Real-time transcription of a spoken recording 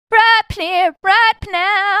here right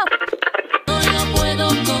now.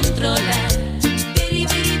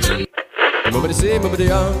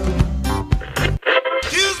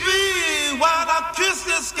 Excuse me while I kiss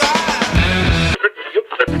the sky.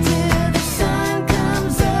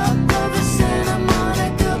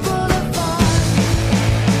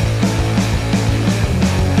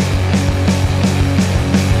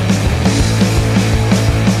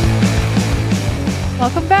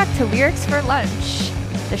 Welcome back to Lyrics for Lunch,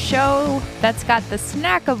 the show that's got the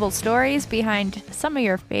snackable stories behind some of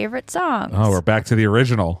your favorite songs. Oh, we're back to the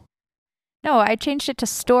original. No, I changed it to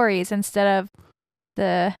stories instead of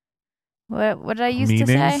the what did I used to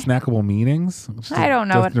say? Snackable meanings? I don't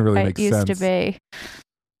know what really it used to be.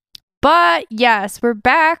 But yes, we're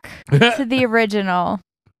back to the original.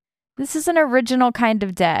 This is an original kind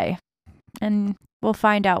of day, and we'll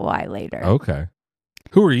find out why later. Okay.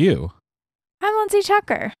 Who are you? I'm Lindsay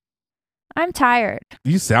Tucker. I'm tired.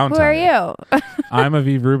 You sound Who tired. are you? I'm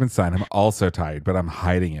Aviv Rubenstein. I'm also tired, but I'm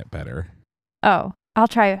hiding it better. Oh, I'll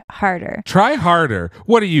try harder. Try harder.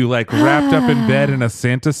 What are you, like, wrapped up in bed in a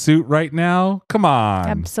Santa suit right now? Come on.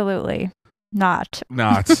 Absolutely not.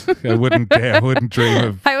 Not. I wouldn't dream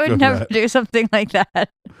of I would of never that. do something like that.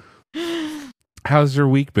 How's your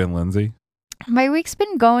week been, Lindsay? My week's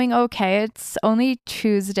been going okay. It's only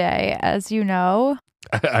Tuesday, as you know.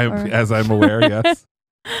 As I'm aware, yes.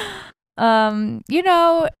 You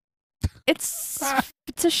know, it's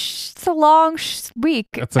a long week.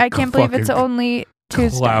 That's a I can't believe it's fucking only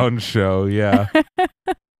Tuesday. Clown show, yeah.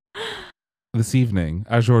 This evening,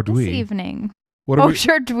 aujourd'hui. This evening. What are we?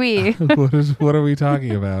 Aujourd'hui. What are we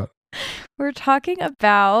talking about? We're talking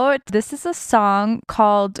about, this is a song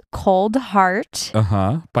called Cold Heart.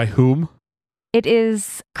 By whom? It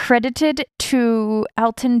is credited to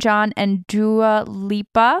Elton John and Dua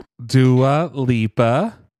Lipa. Dua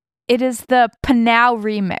Lipa. It is the Panow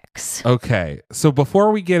remix. Okay, so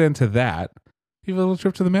before we get into that, you have a little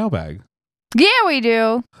trip to the mailbag. Yeah, we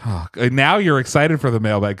do. Oh, now you're excited for the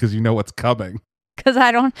mailbag because you know what's coming. Because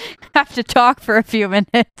I don't have to talk for a few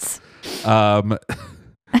minutes.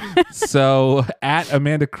 So at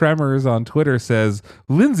Amanda Kremers on Twitter says,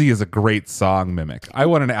 Lindsay is a great song mimic. I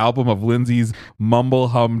want an album of Lindsay's mumble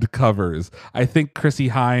hummed covers. I think Chrissie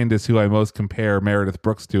Hynde is who I most compare Meredith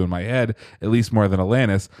Brooks to in my head, at least more than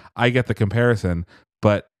Alanis. I get the comparison,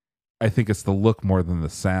 but I think it's the look more than the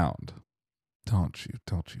sound. Don't you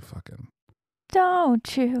fucking.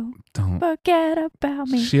 Don't you Don't forget about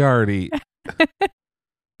me. She already.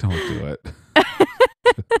 Don't do it.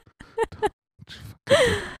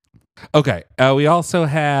 Okay. We also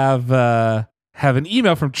have an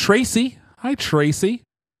email from Tracy. Hi, Tracy.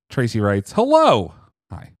 Tracy writes, "Hello.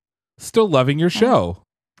 Hi. Still loving your show.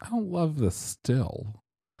 I don't love the still.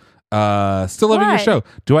 Still loving your Why? show.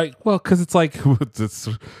 Do I? Well, because it's like it's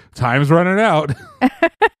time's running out.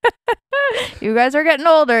 You guys are getting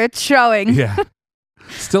older. It's showing. Yeah.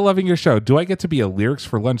 Still loving your show. Do I get to be a Lyrics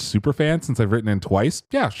for Lunch superfan since I've written in twice?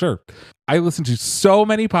 Yeah, sure. I listen to so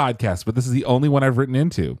many podcasts, but this is the only one I've written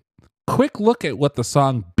into. Quick look at what the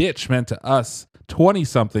song Bitch meant to us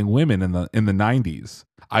 20-something women in the 90s.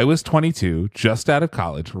 I was 22, just out of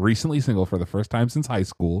college, recently single for the first time since high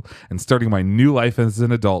school, and starting my new life as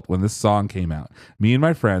an adult when this song came out. Me and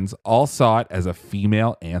my friends all saw it as a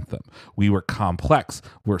female anthem. We were complex,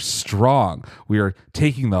 we're strong, we're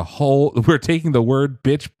taking the word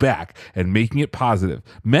bitch back and making it positive.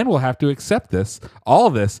 Men will have to accept this, all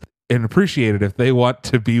this, and appreciate it if they want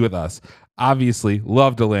to be with us. Obviously,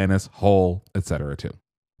 loved Alanis, Hole, etc. too.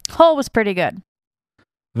 Hole was pretty good.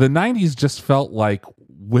 The 90s just felt like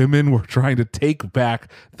women were trying to take back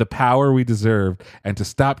the power we deserved and to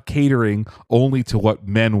stop catering only to what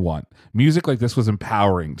men want. Music like this was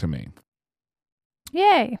empowering to me.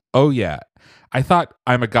 Yay. Oh, yeah. I thought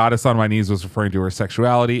I'm a Goddess on My Knees was referring to her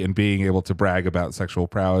sexuality and being able to brag about sexual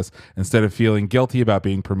prowess instead of feeling guilty about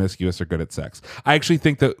being promiscuous or good at sex. I actually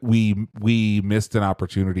think that we missed an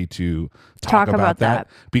opportunity to talk about that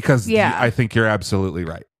because I think you're absolutely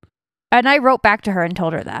right. And I wrote back to her and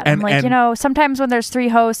told her that. I'm like, sometimes when there's 3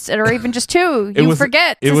 hosts or even just 2, you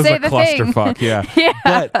forget to say the thing. It was a clusterfuck, yeah.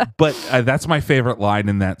 Yeah. But that's my favorite line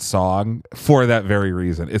in that song for that very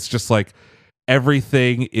reason. It's just like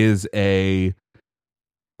everything is like a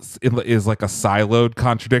siloed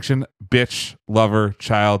contradiction. Bitch, lover,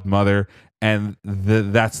 child, mother. And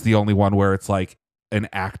that's the only one where it's like an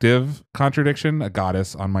active contradiction, a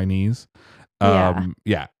goddess on my knees.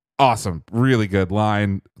 Yeah. Awesome. Really good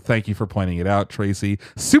line. Thank you for pointing it out, Tracy.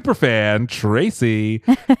 Super fan, Tracy.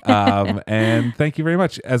 And thank you very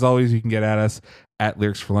much. As always, you can get at us at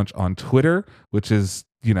Lyrics for Lunch on Twitter, which is,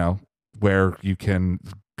 where you can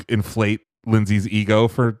inflate Lindsay's ego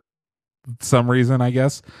for some reason, I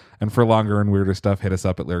guess. And for longer and weirder stuff, hit us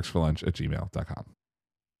up at lyricsforlunch@gmail.com.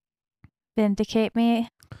 Vindicate me.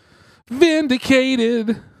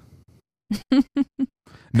 Vindicated.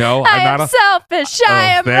 No, I I'm am not. selfish. I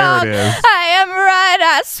am there wrong. it is. I am right.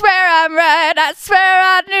 I swear I'm right. I swear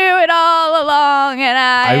I knew it all along. And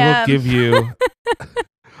I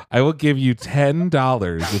will give you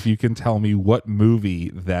 $10 if you can tell me what movie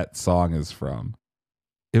that song is from.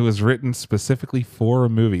 It was written specifically for a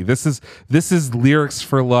movie. This is Lyrics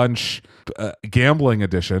for Lunch gambling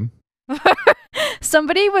edition.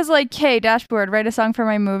 Somebody was like, "Hey, Dashboard, write a song for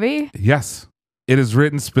my movie." Yes. It is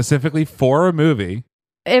written specifically for a movie.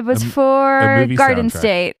 It was a for movie Garden soundtrack.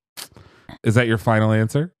 State, Is that your final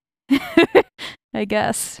answer? I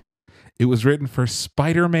guess. It was written for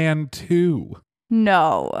Spider-Man 2.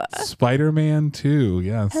 No. Spider-Man 2,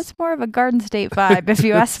 yes. That's more of a Garden State vibe, if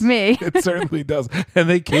you ask me. It certainly does. And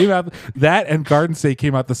they came out, that and Garden State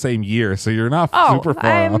came out the same year, so you're not super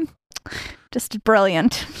far off. Just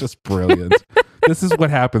brilliant. Just brilliant. This is what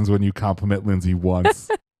happens when you compliment Lindsay once.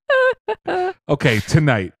 Okay,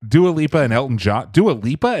 tonight, Dua Lipa and Elton John. Dua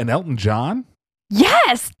Lipa and Elton John?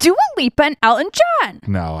 Yes, Dua Lipa and Elton John.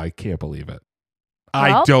 No, I can't believe it. Well,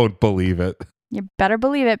 I don't believe it. You better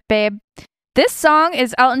believe it, babe. This song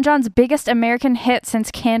is Elton John's biggest American hit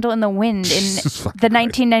since Candle in the Wind in the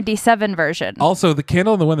 1997 version. Also, the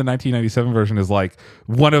Candle in the Wind, the 1997 version, is like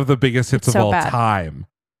one of the biggest hits of all time.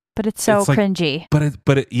 But it's so cringy.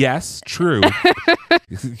 But it, yes, true.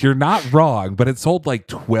 You're not wrong, but it sold like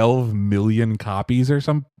 12 million copies or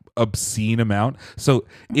some obscene amount. So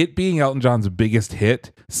it being Elton John's biggest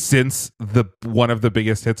hit since one of the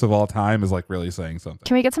biggest hits of all time is like really saying something.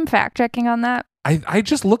 Can we get some fact checking on that? I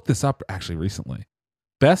just looked this up actually recently.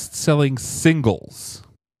 Best-selling singles.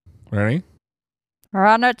 Ready?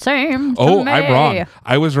 Run it seems to Oh, me. I'm wrong.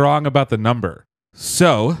 I was wrong about the number.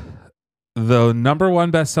 So the number one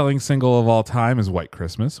best-selling single of all time is White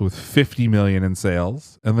Christmas with 50 million in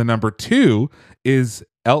sales. And the number two is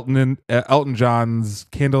Elton John's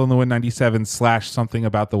Candle in the Wind 97 / Something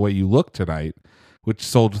About the Way You Look Tonight, which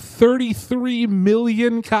sold 33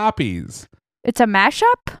 million copies. It's a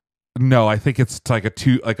mashup? No, I think it's like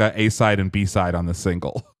a A-side and B-side on the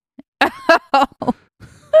single.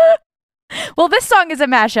 Well, this song is a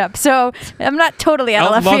mashup, so I'm not totally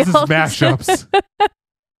out of left field. Elton loves his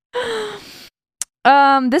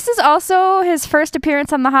mashups. This is also his first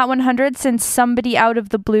appearance on the Hot 100 since Somebody Out of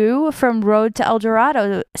the Blue from Road to El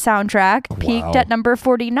Dorado soundtrack peaked at number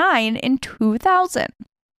 49 in 2000.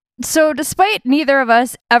 So despite neither of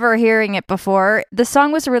us ever hearing it before, the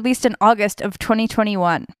song was released in August of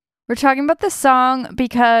 2021. We're talking about this song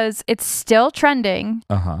because it's still trending.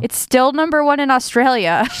 Uh-huh. It's still number one in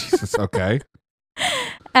Australia. Jesus, okay.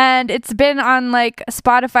 And it's been on like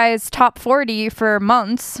Spotify's top 40 for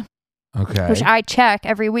months. Okay. Which I check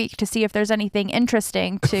every week to see if there's anything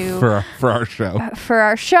interesting to for our show. For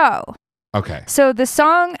our show. Okay. So the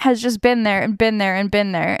song has just been there and been there and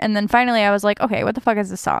been there. And then finally I was like, okay, what the fuck is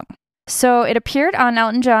this song? So it appeared on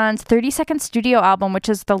Elton John's 30-second studio album, which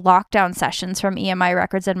is the Lockdown Sessions from EMI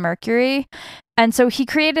Records and Mercury. And so he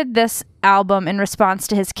created this album in response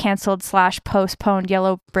to his canceled / postponed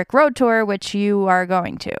Yellow Brick Road tour, which you are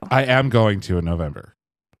going to. I am going to in November.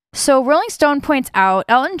 So Rolling Stone points out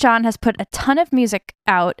Elton John has put a ton of music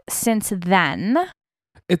out since then.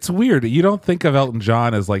 It's weird. You don't think of Elton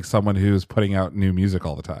John as like someone who's putting out new music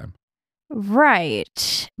all the time.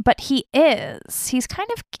 Right. But he is. He's kind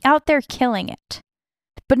of out there killing it.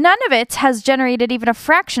 But none of it has generated even a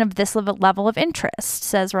fraction of this level of interest,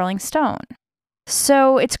 says Rolling Stone.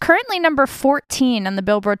 So it's currently number 14 on the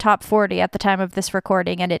Billboard Top 40 at the time of this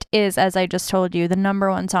recording, and it is, as I just told you, the number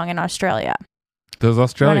one song in Australia. Those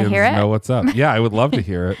Australians hear it? know what's up. Yeah, I would love to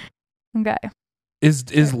hear it. Okay.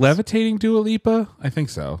 Is Levitating Dua Lipa? I think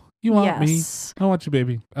so. You want Yes. me? I want you,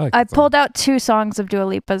 baby. I like I that song. pulled out 2 songs of Dua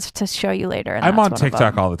Lipa's to show you later. And I'm that's on one of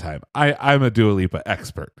TikTok them. all the time. I'm a Dua Lipa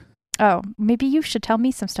expert. Oh, maybe you should tell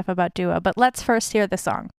me some stuff about Dua, but let's first hear the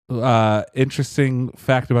song. Interesting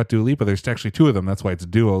fact about Dua Lipa. There's actually 2 of them. That's why it's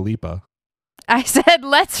Dua Lipa. I said,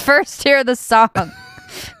 let's first hear the song.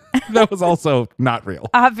 That was also not real.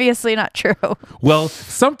 Obviously not true. Well,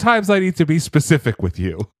 sometimes I need to be specific with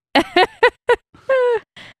you.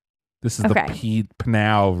 This is Okay. the Pete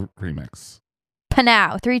Panow remix.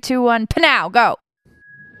 Panow. 3, 2, 1. Panow. Go.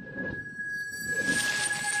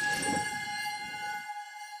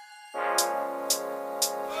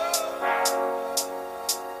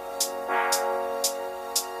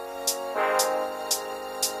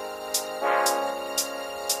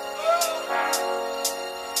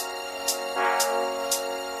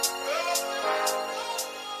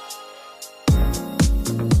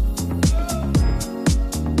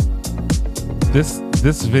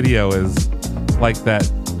 This video is like that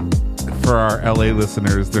for our LA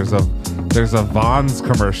listeners. There's a Vons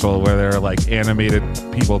commercial where there are like animated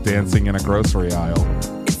people dancing in a grocery aisle.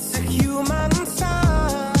 It's a human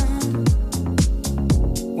sign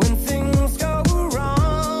when things go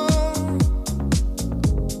wrong.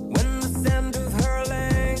 When the scent of her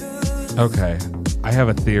language. Okay, I have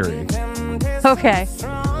a theory. Okay.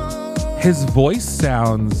 His voice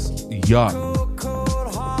sounds young.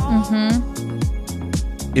 Mm-hmm.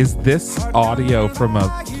 Is this audio from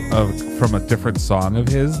a different song of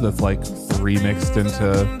his that's like remixed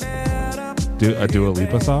into a Dua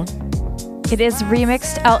Lipa song? It is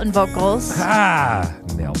remixed Elton vocals. Ah,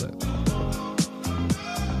 nailed it.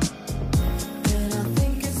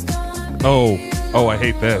 Oh, I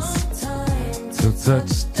hate this. So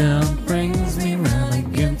touchdown brings me round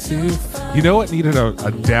again to. You know what needed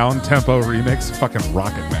a down tempo remix? Fucking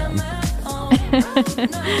Rocket Man.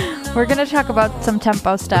 We're gonna talk about some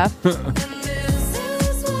tempo stuff.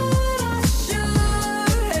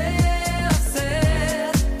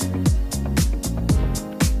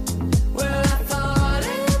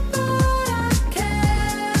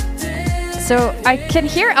 So I can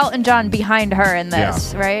hear Elton John behind her in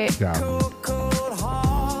this, right? Yeah.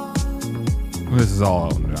 This is all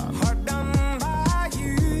Elton John.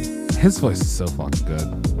 His voice is so fucking good.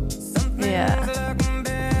 Yeah.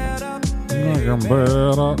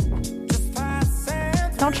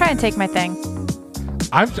 Don't try and take my thing.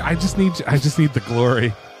 I just need the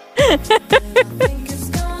glory.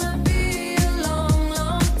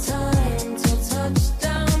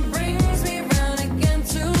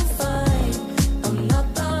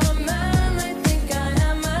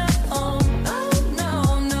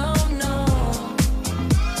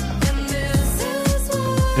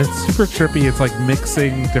 It's super trippy. It's like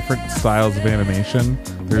mixing different styles of animation.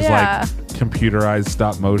 There's like computerized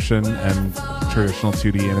stop motion and traditional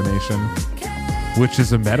 2D animation, which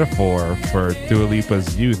is a metaphor for Dua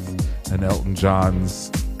Lipa's youth and Elton John's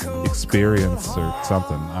experience or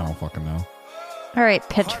something. I don't fucking know. All right,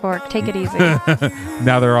 Pitchfork, take it easy.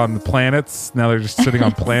 Now they're on the planets. Now they're just sitting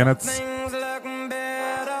on planets.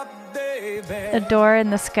 A door in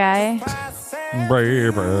the sky.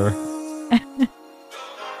 Baby.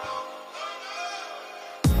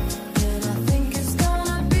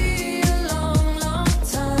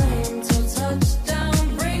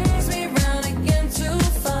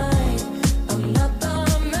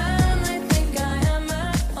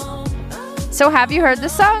 So have you heard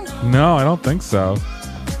this song? No, I don't think so.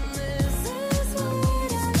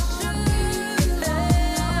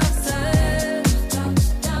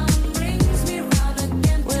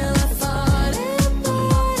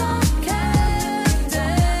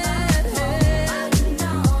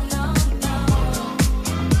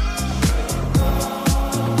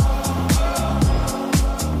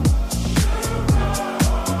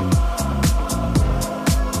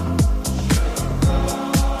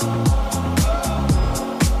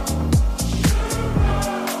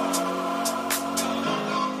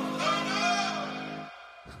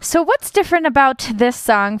 So what's different about this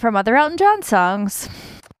song from other Elton John songs?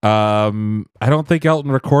 I don't think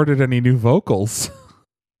Elton recorded any new vocals.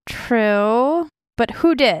 True. But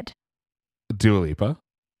who did? Dua Lipa.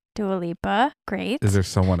 Dua Lipa. Great. Is there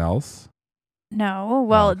someone else? No.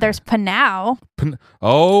 Well, there's Panow.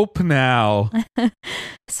 Panow.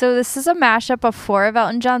 So this is a mashup of 4 of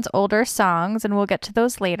Elton John's older songs, and we'll get to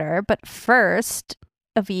those later. But first,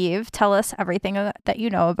 Aviv, tell us everything that you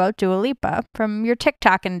know about Dua Lipa from your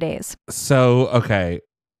TikToking days. So, okay.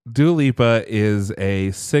 Dua Lipa is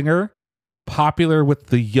a singer popular with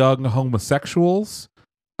the young homosexuals,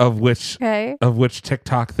 of which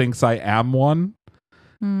TikTok thinks I am one.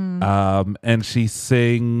 And she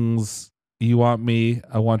sings "You Want Me,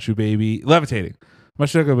 I Want You, Baby," levitating. My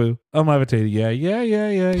sugar boo, I'm levitating. Yeah. You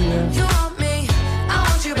want me, I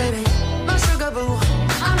want you, baby. My sugar boo,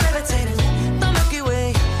 I'm levitating. The Milky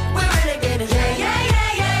Way, we're renegading. Yeah.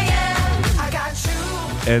 I got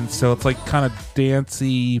you. And so it's like kind of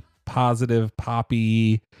dancey, positive,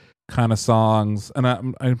 poppy kind of songs. And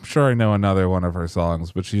I'm sure I know another one of her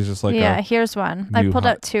songs, but she's just like here's one. I pulled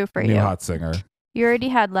out 2 for you. New hot singer. You already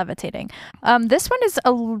had levitating. This one is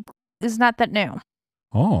not that new.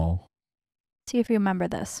 Oh. See if you remember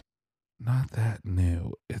this. Not that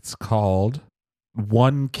new. It's called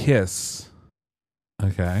One Kiss.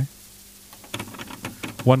 Okay.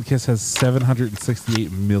 One Kiss has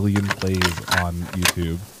 768 million plays on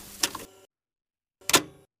YouTube.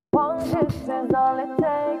 Falling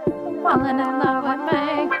in love with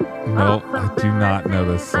me. Nope, I do not know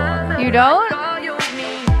this song. You don't?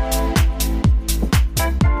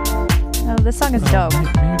 this song is dope.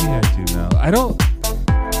 Maybe I do know. I don't.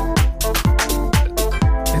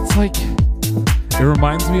 It's like it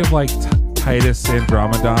reminds me of like Titus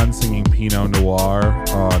Andromedon singing Pinot Noir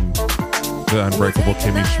on the Unbreakable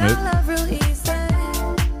Kimmy Schmidt.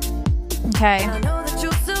 Okay.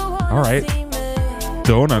 All right.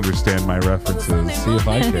 Don't understand my references. See if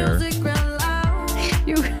I care.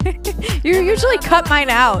 You usually cut mine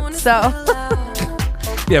out, so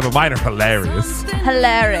Yeah, but mine are hilarious.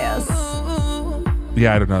 hilarious.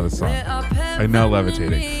 Yeah, I don't know this song. I know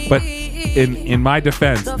Levitating, but in my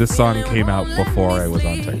defense, this song came out before I was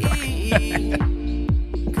on TikTok.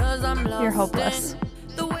 You're hopeless.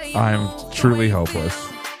 I'm truly hopeless.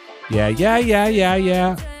 Yeah.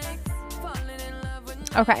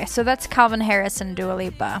 Okay, so that's Calvin Harris and Dua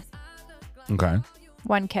Lipa. Okay.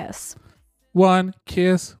 One Kiss. One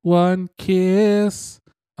kiss.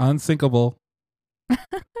 Unsinkable.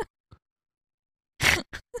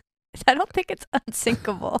 I don't think it's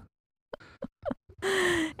unsinkable.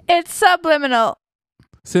 It's subliminal.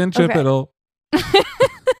 Centripetal.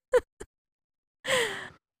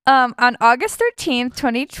 On August 13th,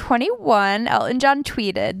 2021, Elton John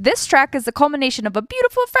tweeted, "This track is the culmination of a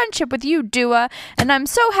beautiful friendship with you, Dua, and I'm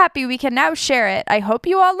so happy we can now share it. I hope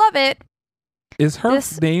you all love it." Is her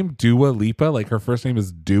name Dua Lipa? Like her first name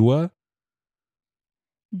is Dua?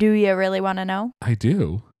 Do you really want to know? I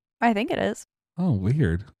do. I think it is. Oh,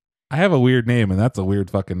 weird. I have a weird name, and that's a weird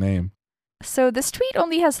fucking name. So this tweet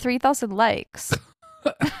only has 3,000 likes,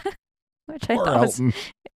 which I Poor thought was Elton.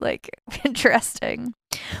 like interesting.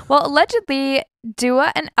 Well, allegedly,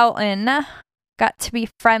 Dua and Elton got to be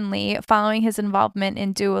friendly following his involvement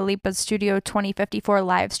in Dua Lipa's Studio 2054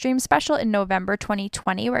 live stream special in November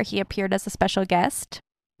 2020, where he appeared as a special guest.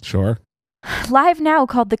 Sure. Live Now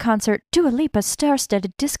called the concert Dua Lipa's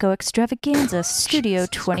Star-Studded Disco Extravaganza Studio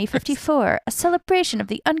 2054, a celebration of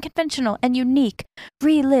the unconventional and unique.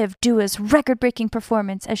 Relive Dua's record-breaking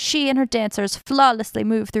performance as she and her dancers flawlessly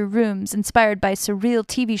move through rooms inspired by surreal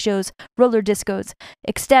TV shows, roller discos,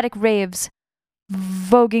 ecstatic raves,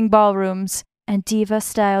 voguing ballrooms, and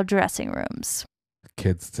diva-style dressing rooms.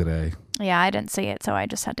 Kids today. Yeah, I didn't see it, so I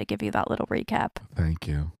just had to give you that little recap. Thank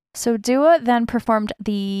you. So Dua then performed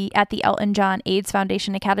at the Elton John AIDS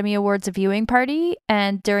Foundation Academy Awards viewing party,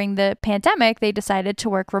 and during the pandemic, they decided to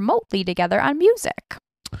work remotely together on music.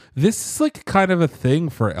 This is like kind of a thing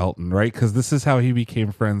for Elton, right? Because this is how he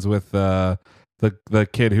became friends with the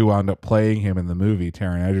kid who wound up playing him in the movie,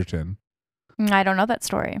 Taron Egerton. I don't know that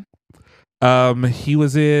story.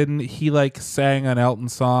 He like sang an Elton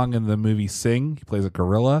song in the movie Sing. He plays a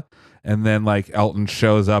gorilla. And then like Elton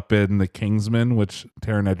shows up in The Kingsman, which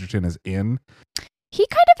Taron Egerton is in. He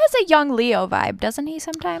kind of has a young Leo vibe, doesn't he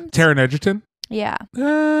sometimes? Taron Egerton? Yeah.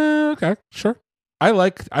 Okay, sure. I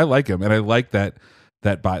like him, and I like that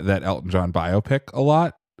Elton John biopic a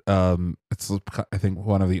lot. It's I think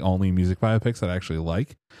one of the only music biopics that I actually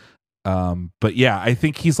like. But yeah, I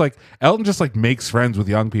think he's like Elton just like makes friends with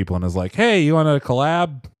young people and is like, "Hey, you want to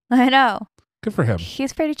collab?" I know. Good for him.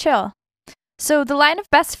 He's pretty chill. So the line of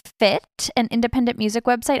Best Fit, an independent music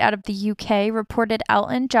website out of the UK, reported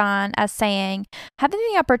Elton John as saying, "Having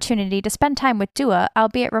the opportunity to spend time with Dua,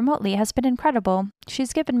 albeit remotely, has been incredible.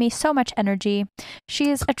 She's given me so much energy.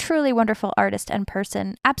 She is a truly wonderful artist and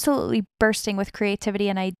person, absolutely bursting with creativity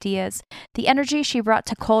and ideas. The energy she brought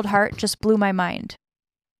to Cold Heart just blew my mind."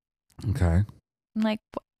 Okay. I'm like,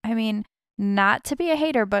 I mean, not to be a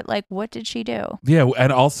hater, but like, what did she do? Yeah,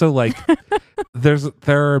 and also like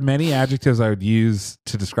there are many adjectives I would use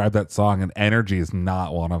to describe that song, and energy is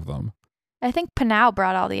not one of them. I think Panau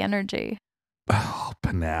brought all the energy. Oh,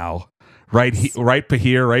 Panau. Right here, right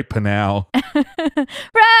Panau.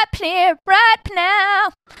 Right here, right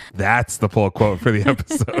Panau. That's the pull quote for the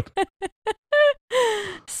episode.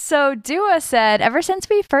 So Dua said, "Ever since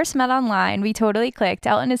we first met online, we totally clicked.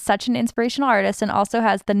 Elton is such an inspirational artist and also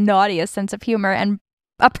has the naughtiest sense of humor and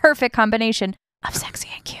a perfect combination of sexy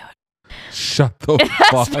and cute." Shut the That's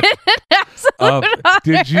fuck been an absolute honor.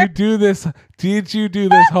 Did you do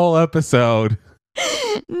this whole episode?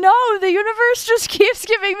 No, the universe just keeps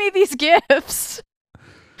giving me these gifts.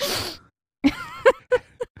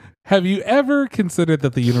 Have you ever considered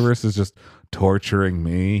that the universe is just torturing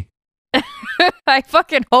me? I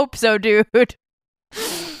fucking hope so, dude.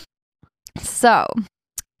 So,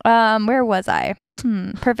 where was I?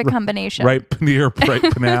 Perfect combination. Right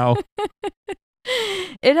now.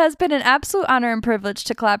 It has been an absolute honor and privilege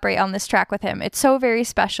to collaborate on this track with him. It's so very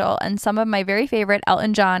special, and some of my very favorite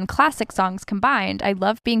Elton John classic songs combined. I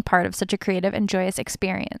love being part of such a creative and joyous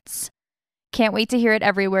experience. Can't wait to hear it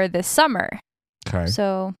everywhere this summer. Okay.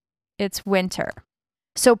 So, it's winter.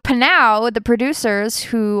 So Panow, the producers,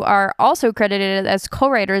 who are also credited as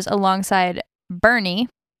co-writers alongside Bernie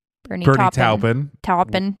Taupin.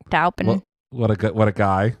 Taupin. What a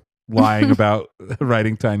guy lying about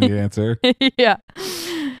writing Tiny Dancer. Yeah.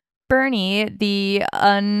 Bernie, the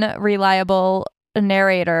unreliable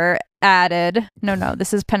narrator, added, no,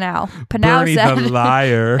 this is Panow. Panow Bernie said, the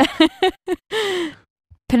liar.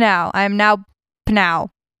 Panow, I am now Panow.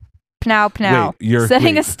 Panow. Wait, you're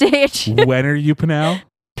setting a stage. When are you Panow?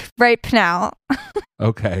 Right, Panow.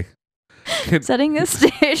 Okay. Setting a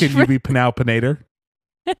stage. Can you be Panow Panator?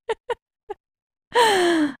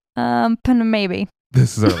 Maybe.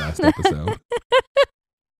 This is our last episode.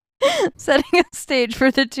 Setting a stage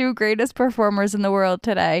for the two greatest performers in the world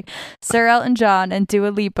today, Sir Elton John and Dua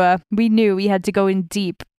Lipa. We knew we had to go in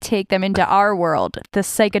deep, take them into our world, the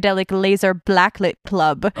psychedelic laser blacklit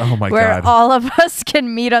club, Oh my where God. all of us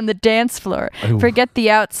can meet on the dance floor, Ooh. forget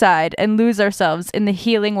the outside, and lose ourselves in the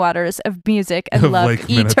healing waters of music and Of love Lake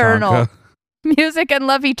eternal. Minnetonka. Music and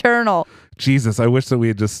love eternal. Jesus, I wish that we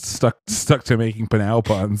had just stuck to making Panow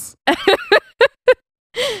puns.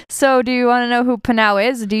 So, do you want to know who Panow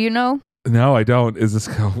is? Do you know? No, I don't. Is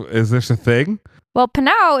this a thing? Well,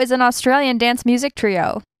 Panow is an Australian dance music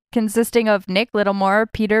trio consisting of Nick Littlemore,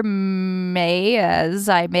 Peter Mayes,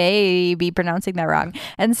 I may be pronouncing that wrong,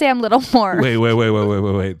 and Sam Littlemore.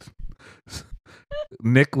 Wait.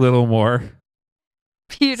 Nick Littlemore,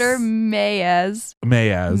 Peter Mayes.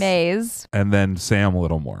 and then Sam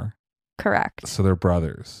Littlemore. Correct. So they're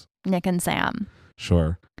brothers. Nick and Sam.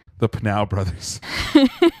 Sure. The Panow brothers.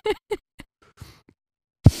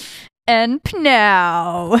 And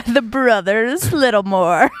Panow, the brothers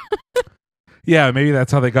Littlemore. Yeah, maybe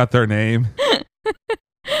that's how they got their name.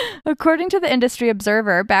 According to the Industry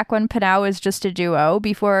Observer, back when Panow was just a duo,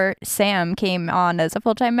 before Sam came on as a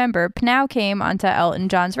full-time member, Panow came onto Elton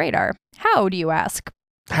John's radar. How, do you ask?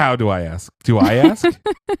 How do I ask? Do I ask?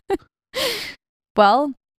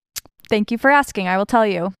 Well, thank you for asking. I will tell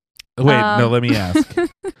you. Wait, no, let me ask.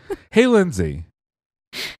 Hey, Lindsay.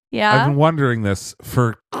 Yeah? I've been wondering this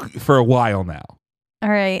for a while now. All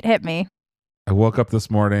right, hit me. I woke up this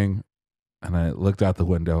morning and I looked out the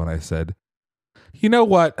window and I said, you know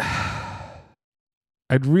what?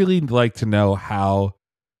 I'd really like to know how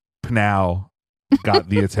Panow got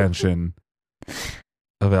the attention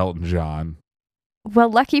of Elton John.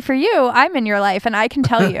 Well, lucky for you, I'm in your life and I can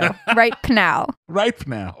tell you. Right, Panow. Right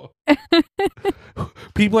now.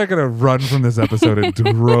 People are going to run from this episode in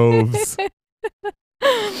droves.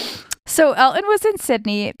 So Elton was in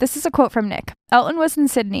Sydney. This is a quote from Nick. Elton was in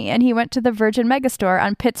Sydney and he went to the Virgin Megastore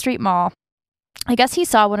on Pitt Street Mall. I guess he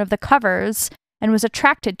saw one of the covers and was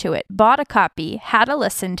attracted to it, bought a copy, had a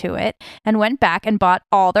listen to it, and went back and bought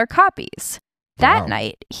all their copies. That Wow.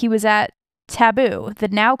 night, he was at Taboo, the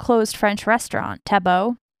now closed French restaurant,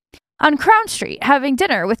 Tabou, on Crown Street, having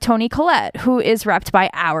dinner with Tony Collette, who is repped by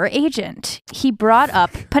our agent. He brought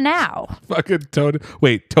up Panow. Fucking Tony.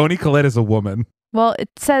 Wait, Tony Collette is a woman. Well, it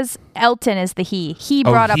says Elton is the he. He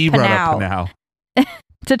brought up he Panow brought up Panow.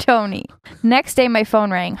 to Tony. Next day, my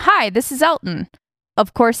phone rang. Hi, this is Elton.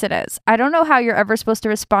 Of course it is. I don't know how you're ever supposed to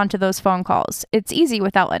respond to those phone calls. It's easy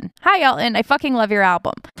with Elton. Hi, Elton. I fucking love your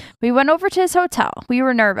album. We went over to his hotel. We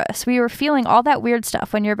were nervous. We were feeling all that weird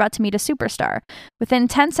stuff when you're about to meet a superstar. Within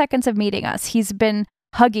 10 seconds of meeting us, he's been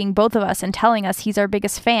hugging both of us and telling us he's our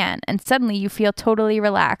biggest fan. And suddenly you feel totally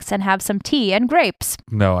relaxed and have some tea and grapes.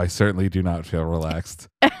 No, I certainly do not feel relaxed.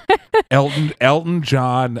 Elton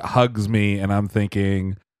John hugs me and I'm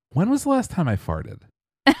thinking, when was the last time I farted?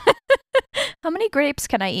 How many grapes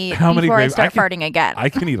can I eat How many before grapes? I start farting again? I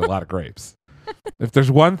can eat a lot of grapes. If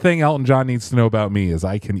there's one thing Elton John needs to know about me is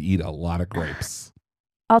I can eat a lot of grapes.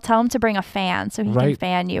 I'll tell him to bring a fan so he can Right.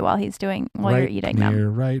 fan you while you're eating near,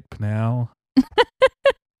 them. Right now.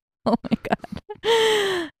 Oh my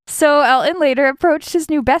god. So Elton later approached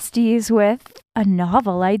his new besties with a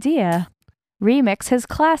novel idea. Remix his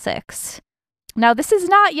classics. Now this is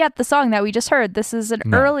not yet the song that we just heard. This is an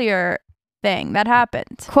No. earlier thing that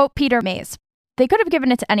happened. Quote Peter Mays. They could have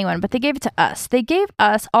given it to anyone, but they gave it to us. They gave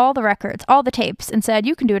us all the records, all the tapes, and said,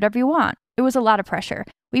 you can do whatever you want. It was a lot of pressure.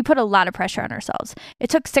 We put a lot of pressure on ourselves. It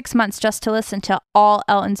took 6 months just to listen to all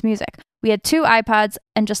Elton's music. We had 2 iPods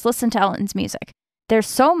and just listened to Elton's music. There's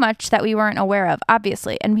so much that we weren't aware of,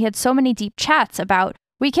 obviously, and we had so many deep chats about,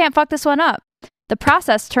 we can't fuck this one up. The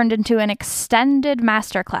process turned into an extended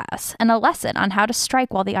masterclass and a lesson on how to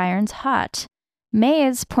strike while the iron's hot.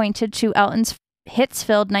 Mays pointed to Elton's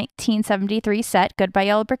hits-filled 1973 set, Goodbye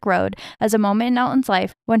Yellow Brick Road, as a moment in Elton's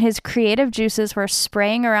life when his creative juices were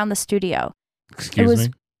spraying around the studio. Excuse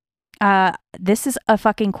me? This is a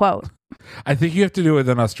fucking quote. I think you have to do it with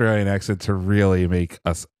an Australian accent to really make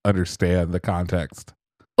us understand the context.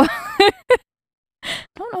 I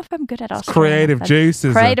don't know if I'm good at Australian. Creative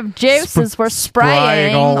juices. Creative juices were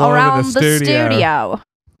spraying all over around the studio.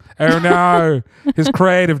 Oh no, his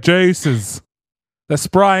creative juices. They're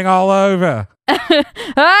spraying all over the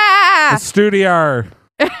Ah! studio.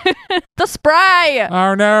 The spray!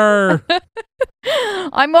 Oh no,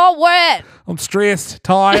 I'm all wet. I'm stressed,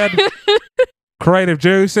 tired. Creative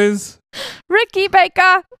juices. Ricky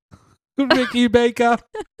Baker. Ricky Baker.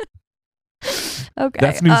 Okay.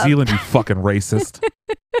 That's New Zealand, you fucking racist.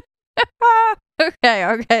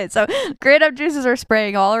 Okay. So creative juices are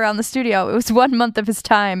spraying all around the studio. It was 1 month of his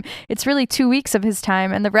time. It's really 2 weeks of his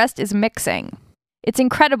time, and the rest is mixing. It's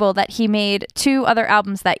incredible that he made 2 other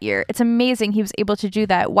albums that year. It's amazing he was able to do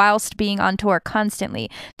that whilst being on tour constantly.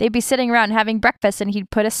 They'd be sitting around having breakfast, and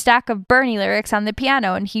he'd put a stack of Bernie lyrics on the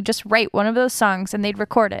piano, and he'd just write one of those songs, and they'd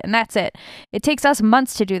record it, and that's it. It takes us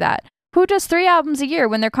months to do that. Who does 3 albums a year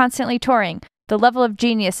when they're constantly touring? The level of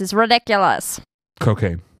genius is ridiculous.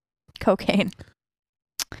 Cocaine.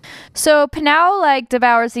 So Pnow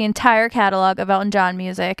devours the entire catalog of Elton John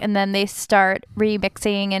music, and then they start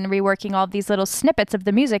remixing and reworking all these little snippets of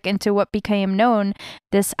the music into what became known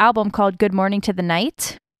this album called Good Morning to the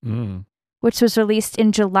Night, which was released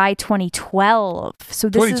in July 2012. So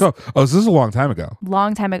this 2012. Oh, so this is a long time ago.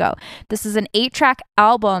 Long time ago. This is an 8-track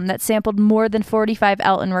album that sampled more than 45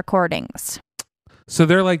 Elton recordings. So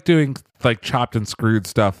they're doing chopped and screwed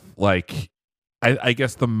stuff. I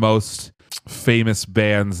guess the most famous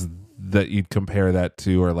bands that you'd compare that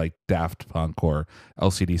to are Daft Punk or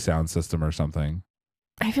LCD Sound System or something.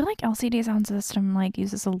 I feel like LCD Sound System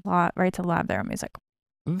writes a lot of their own music.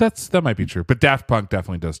 That might be true, but Daft Punk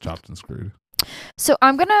definitely does chopped and screwed. So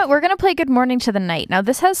we're gonna play Good Morning to the Night. Now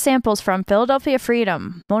this has samples from Philadelphia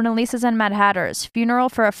Freedom, Mona Lisa's and Mad Hatter's, Funeral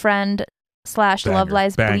for a Friend / Love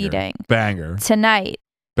Lies Bleeding, Banger, Tonight,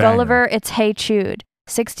 Banger. Gulliver, It's Hey Jude,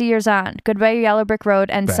 60 Years On, Goodbye Yellow Brick Road,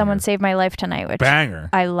 and Banger. Someone Saved My Life Tonight, which Banger.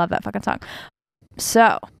 I love that fucking song.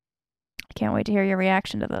 So I can't wait to hear your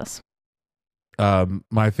reaction to this.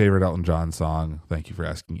 My favorite Elton John song, thank you for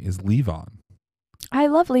asking, is Leave On. I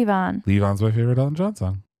love Levon. Leave-On's my favorite Elton John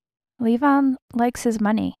song. Levon likes his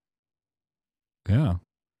money. Yeah.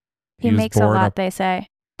 He was makes a lot, they say.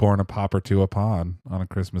 Born a pauper to a pawn on a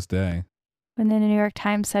Christmas day. When the New York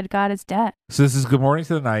Times said God is dead. So this is Good Morning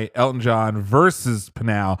to the Night, Elton John versus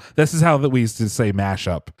Pnow. This is how that we used to say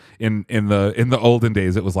mashup in the olden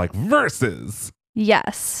days. It was like versus.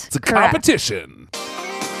 Yes. It's a correct. competition.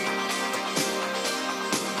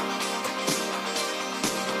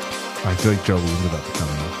 I feel like Jolene's about to come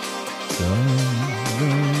in.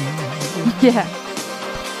 Yeah.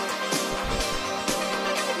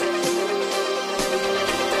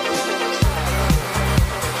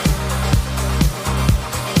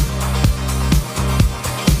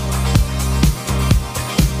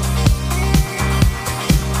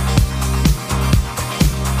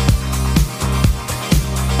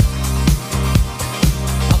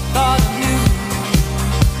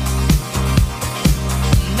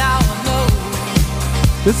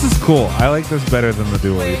 This is cool. I like this better than the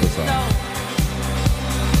Dua Lipa song.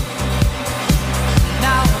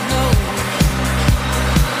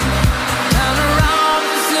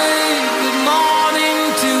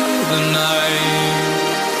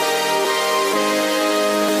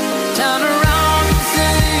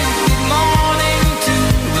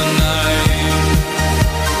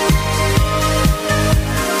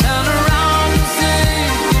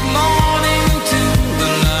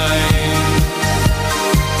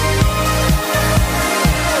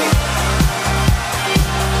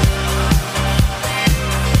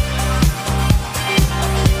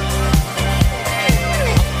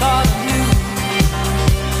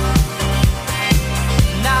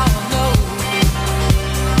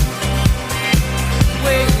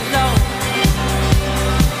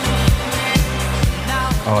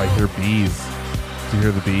 Oh, I hear bees. Do you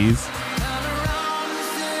hear the bees?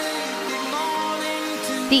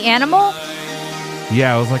 The animal?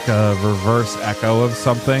 Yeah, it was like a reverse echo of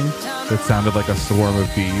something that sounded like a swarm of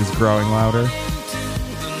bees growing louder.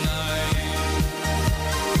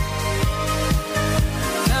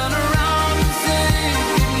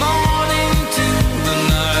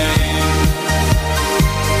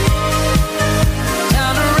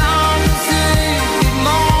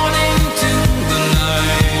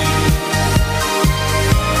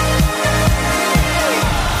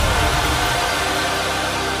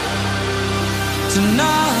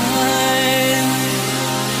 Tonight,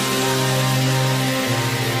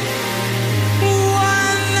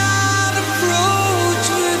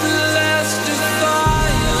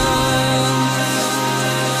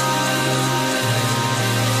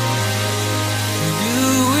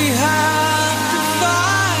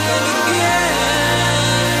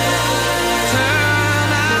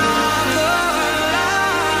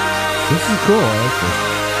 cool. I like this.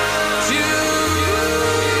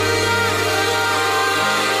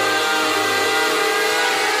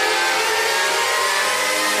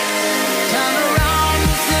 Turn around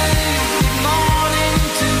and say good morning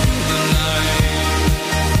to the night.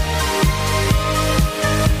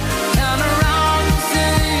 Turn around and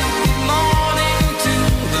say good morning to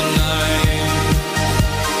the night.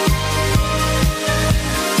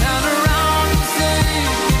 Turn around and say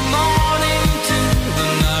good morning to the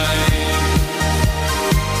night.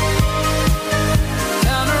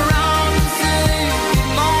 Turn around and say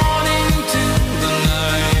good morning to the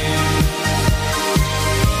night.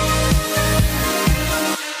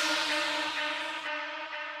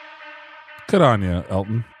 Good on you,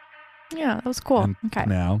 Elton. Yeah, that was cool. And Okay.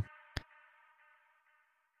 now.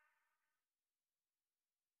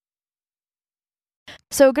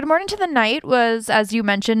 So Good Morning to the Night was, as you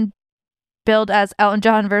mentioned, billed as Elton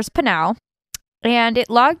John vs. Panow. And it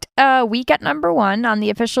logged a week at number 1 on the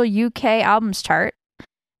official UK albums chart.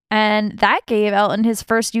 And that gave Elton his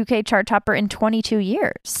first UK chart topper in 22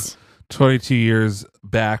 years. 22 years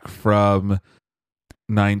back from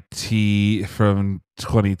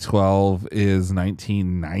 2012 is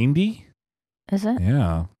 1990. Is it?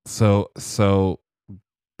 Yeah. So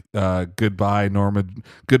goodbye Norma,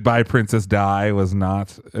 goodbye Princess Di was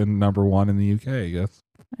not in number 1 in the UK, I guess.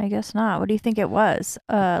 I guess not. What do you think it was?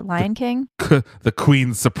 Lion King? The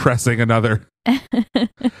Queen suppressing another. Yeah,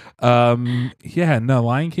 no,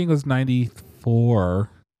 Lion King was 94.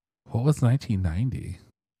 What was 1990?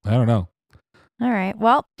 I don't know. All right.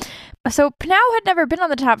 Well, so Panow had never been on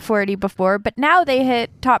the top 40 before, but now they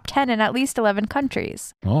hit top 10 in at least 11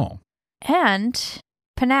 countries. Oh. And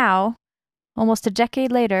Panow, almost a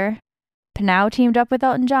decade later, Panow teamed up with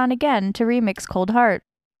Elton John again to remix Cold Heart.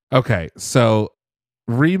 Okay, so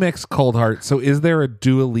remix Cold Heart. So is there a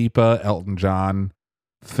Dua Lipa Elton John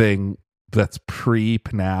thing that's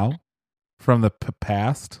pre-Panow from the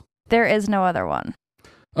past? There is no other one.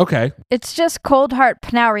 Okay, It's just Cold Heart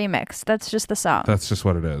Panow remix. That's just the song. that's just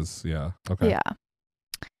what it is. Yeah. Okay. Yeah.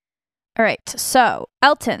 All right. So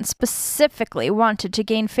Elton specifically wanted to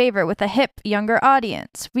gain favor with a hip, younger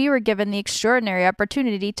audience. We were given the extraordinary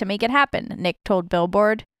opportunity to make it happen, Nick told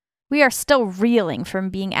Billboard. We are still reeling from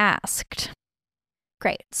being asked.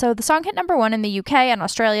 Great. So the song hit number 1 in the UK and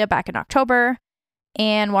Australia back in October.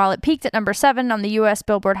 And while it peaked at number 7 on the US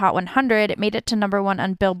Billboard Hot 100, it made it to number 1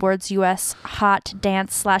 on Billboard's US Hot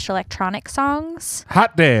Dance/Electronic Songs.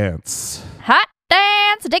 Hot Dance. Hot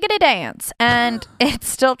Dance, diggity dance. And it's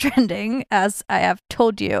still trending, as I have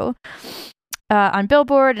told you, on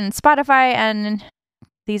Billboard and Spotify. And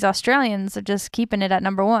these Australians are just keeping it at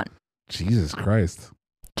number 1. Jesus Christ.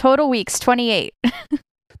 Total weeks, 28.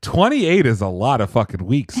 28 is a lot of fucking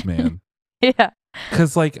weeks, man. Yeah.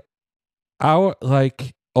 Because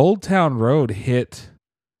Old Town Road hit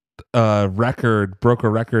broke a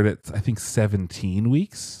record at I think 17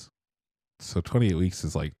 weeks. So 28 weeks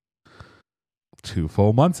is like 2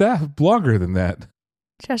 full months longer than that.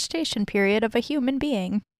 Gestation period of a human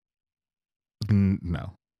being.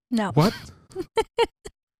 No. No. What?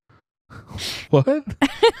 What?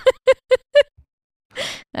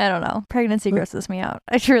 I don't know. Pregnancy grosses me out.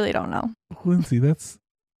 I truly don't know. Lindsay, that's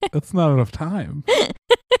not enough time.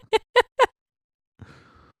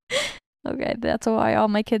 Okay, that's why all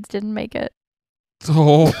my kids didn't make it.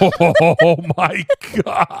 Oh my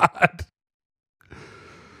God.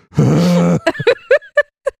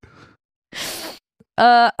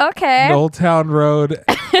 Okay. Old Town Road.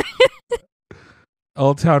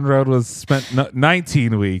 Old Town Road was spent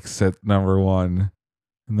 19 weeks at number 1.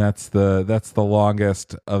 And that's the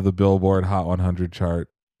longest of the Billboard Hot 100 chart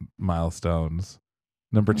milestones.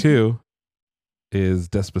 Number 2 is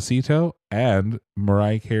Despacito and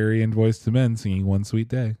Mariah Carey and Boyz II Men singing One Sweet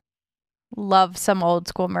Day. Love some old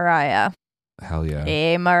school Mariah. Hell yeah.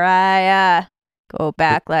 Hey, Mariah. Go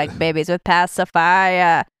back like babies with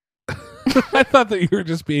pacifier. I thought that you were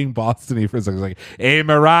just being Boston-y for a second. Like, hey,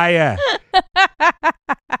 Mariah.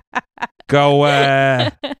 Go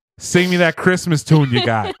sing me that Christmas tune you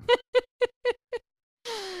got.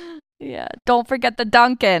 Yeah. Don't forget the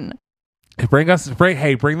Duncan. Bring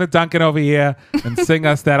the Duncan over here and sing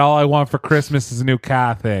us that All I Want for Christmas is a New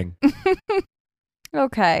Car thing.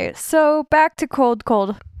 Okay. So back to cold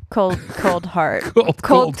heart.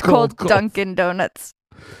 Cold. Dunkin' Donuts.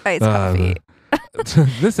 Iced coffee.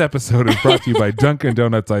 This episode is brought to you by Dunkin'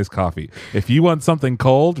 Donuts Iced Coffee. If you want something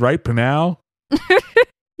cold, right, Panow?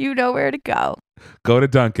 You know where to go. Go to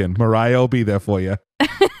Dunkin'. Mariah will be there for you.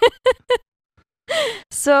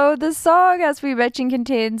 So the song, as we mentioned,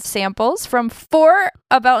 contains samples from 4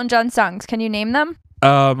 of Elton John's songs. Can you name them?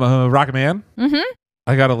 Rocket Man? Mm-hmm.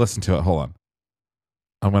 I gotta listen to it. Hold on.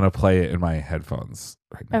 I'm gonna play it in my headphones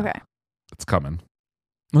right now. Okay. It's coming.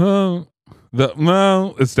 No,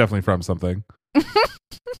 it's definitely from something.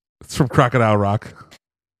 It's from Crocodile Rock.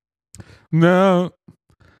 No.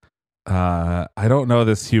 I don't know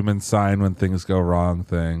this human sign when things go wrong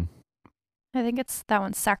thing. I think it's that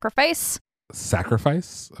one's Sacrifice.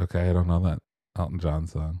 Sacrifice? Okay, I don't know that Elton John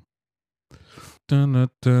song. Dun, dun,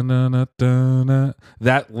 dun, dun, dun, dun.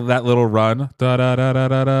 That little run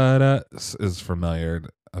is familiar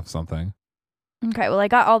of something. Okay, well, I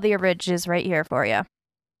got all the originals right here for you.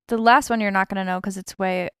 The last one you're not going to know because it's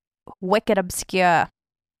way wicked obscure.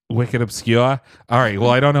 Wicked obscure. All right. Well,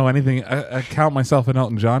 I don't know anything. I count myself an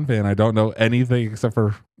Elton John fan. I don't know anything except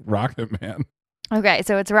for Rocket Man. Okay,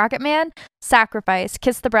 so it's Rocket Man, Sacrifice,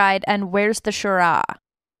 Kiss the Bride, and Where's the Shura?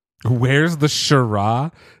 Where's the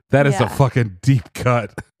Shura? That is a fucking deep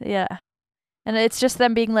cut. Yeah. And it's just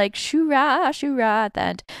them being like, Shura, Shura at the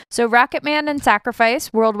end. So Rocket Man and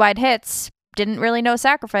Sacrifice, worldwide hits. Didn't really know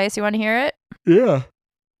Sacrifice. You want to hear it? Yeah.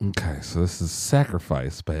 Okay, so this is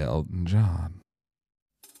Sacrifice by Elton John.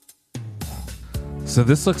 So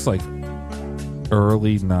this looks like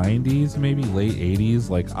early 90s, maybe late 80s,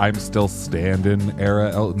 like I'm Still Standing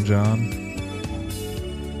era Elton John.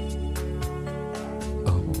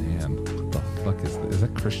 Oh man, what the fuck is that? Is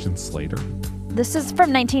that Christian Slater? This is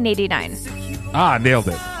from 1989. Ah, nailed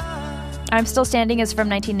it. I'm Still Standing is from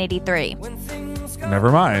 1983.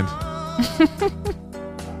 Never mind.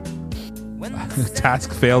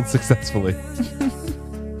 Task failed successfully.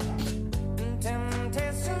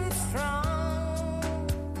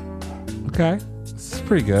 Okay, this is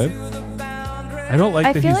pretty good. I don't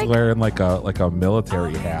like that he's wearing like a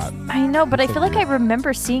military hat. I know, but I feel like I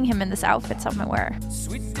remember seeing him in this outfit somewhere.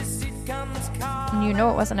 And you know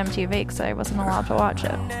it wasn't MTV because I wasn't allowed to watch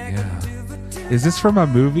it. Yeah. Is this from a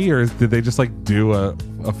movie or did they just like do a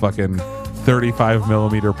fucking 35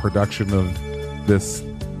 millimeter production of this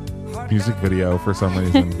music video for some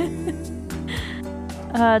reason?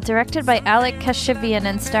 Directed by Alec Kashivian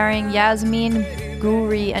and starring Yasmin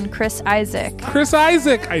Ghouri and Chris Isaac. Chris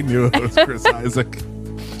Isaac! I knew it was Chris Isaac.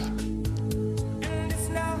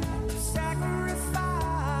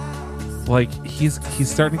 Like, he's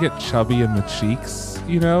starting to get chubby in the cheeks,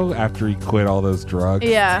 you know, after he quit all those drugs.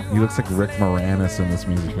 Yeah. He looks like Rick Moranis in this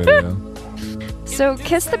music video. So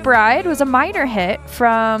Kiss the Bride was a minor hit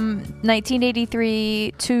from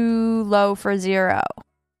 1983, Too Low for Zero.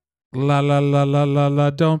 La la la la la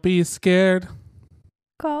la, don't be scared.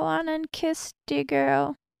 Go on and kiss the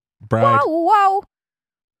girl. Bride. Wow, wow.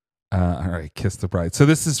 All right, Kiss the Bride. So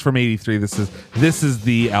this is from 83. This is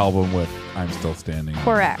the album with I'm Still Standing.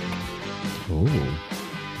 Correct. Ooh.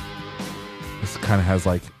 This kind of has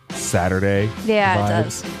like Saturday Yeah, vibes. it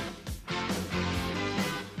does.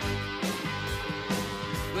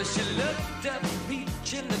 Well, she looked up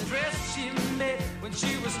peach in the dress she made when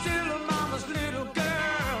she was still a mama's little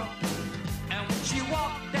girl. And when she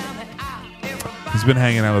walked down the aisle, everybody He's been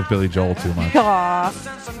hanging out with Billy Joel too much. Aw,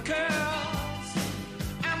 sent some curls.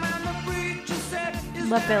 And when the preacher said, "Is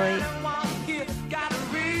love there Billy. anyone here got a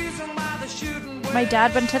reason why they shouldn't My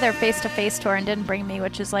dad went to their face-to-face tour and didn't bring me,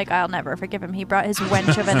 which is like, I'll never forgive him. He brought his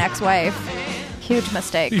wench of an ex-wife. Huge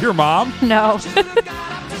mistake. Your mom? No.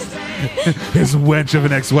 His wench of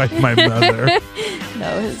an ex-wife, my mother.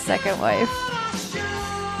 No, his second wife.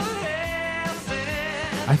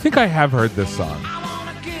 I think I have heard this song.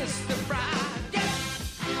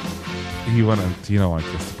 You don't want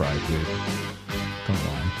to kiss the bride, dude. Come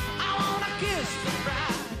on.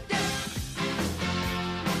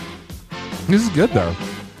 This is good though.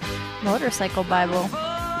 Motorcycle Bible.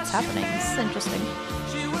 What's happening? This is interesting.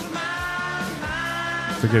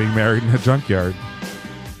 They're getting married in a junkyard.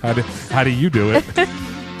 How do you do it?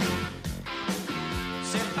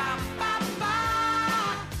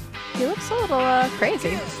 He looks a little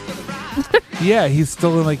crazy. Yeah, he's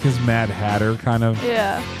still in like his Mad Hatter kind of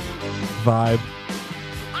Yeah. vibe,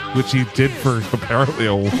 which he did for apparently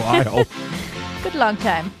a while. Good long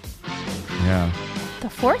time. Yeah. The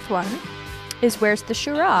fourth one is Where's the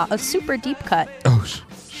Shura, a super deep cut. Oh,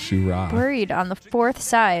 Shira. Buried on the fourth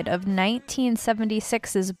side of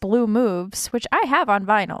 1976's Blue Moves, which I have on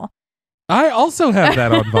vinyl. I also have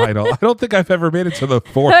that on vinyl. I don't think I've ever made it to the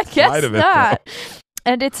fourth I guess side of it. not.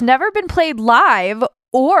 And it's never been played live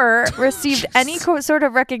or received any sort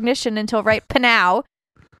of recognition until right now,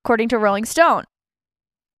 according to Rolling Stone.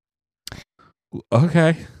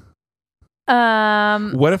 Okay.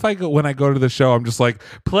 What if when I go to the show, I'm just like,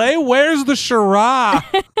 play Where's the Shira?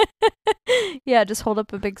 Yeah, just hold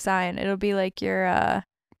up a big sign. It'll be like your,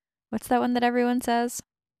 what's that one that everyone says?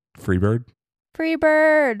 Freebird. Free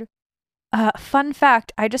bird. Fun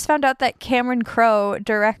fact, I just found out that Cameron Crowe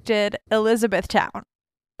directed Elizabethtown.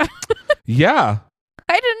 Yeah.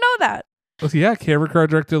 I didn't know that. Yeah, Cameron Crowe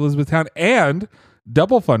directed Elizabethtown. And,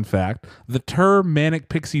 double fun fact, the term Manic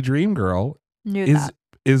Pixie Dream Girl Knew that.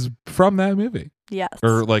 is from that movie. Yes.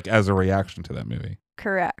 Or like as a reaction to that movie.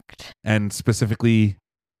 Correct. And specifically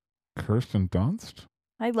Kirsten Dunst?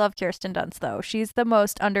 I love Kirsten Dunst, though. She's the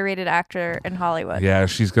most underrated actor in Hollywood. Yeah,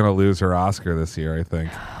 she's going to lose her Oscar this year, I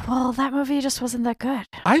think. Well, that movie just wasn't that good.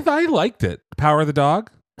 I liked it. Power of the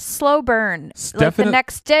Dog? Slow burn. Like the Definite-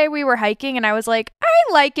 next day we were hiking and I was like,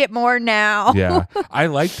 I like it more now. Yeah. I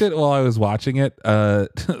liked it while I was watching it.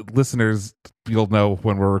 Listeners, you'll know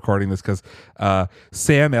when we're recording this because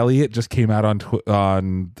Sam Elliott just came out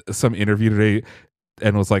on some interview today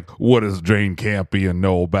and was like, what does Jane Campion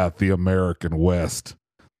know about the American West?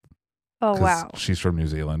 Oh, 'Cause wow. she's from New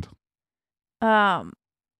Zealand. I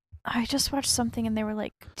just watched something and they were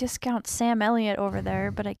like, discount Sam Elliott over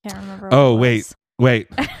there, but I can't remember what Oh, it was. wait.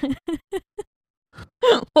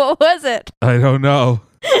 What was it? I don't know.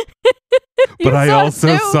 But I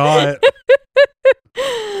also saw it.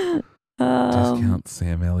 Discount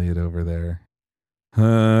Sam Elliott over there.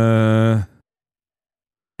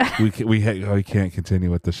 We can't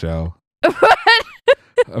continue with the show. What?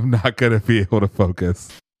 I'm not gonna be able to focus.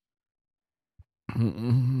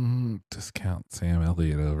 Discount Sam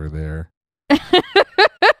Elliott over there.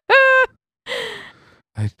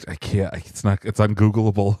 I can't. It's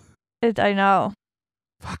ungoogleable. I know.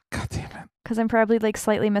 Fuck, God damn it. Because I'm probably like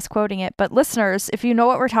slightly misquoting it. But listeners, if you know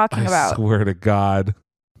what we're talking I about. swear to God.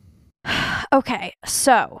 Okay,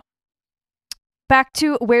 so back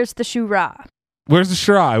to Where's the Shoe Ra? Where's the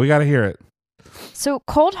Shirai? We gotta hear it. So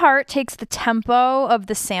Cold Heart takes the tempo of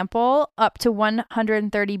the sample up to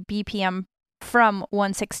 130 BPM from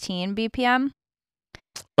 116 BPM.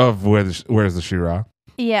 Of Where's the Shirai?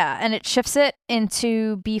 Yeah, and it shifts it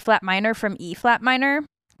into B flat minor from E flat minor.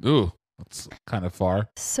 Ooh, that's kind of far.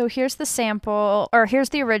 So here's the sample, or here's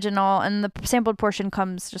the original, and the sampled portion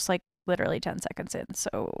comes just like literally 10 seconds in.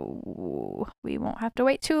 So we won't have to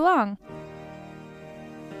wait too long.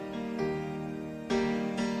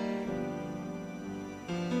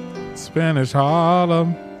 Spanish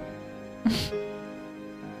Harlem.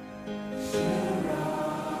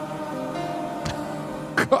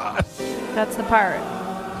 God. That's the part.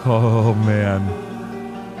 Oh man.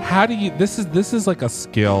 How do you this is like a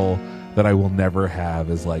skill that I will never have,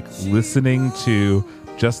 is like listening to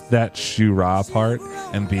just that Shura part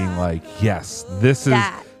and being like, yes, this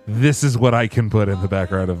is what I can put in the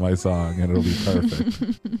background of my song and it'll be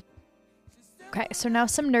perfect. Okay, so now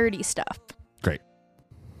some nerdy stuff. Great.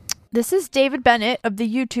 This is David Bennett of the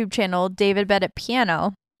YouTube channel David Bennett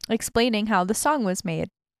Piano explaining how the song was made.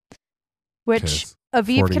 Which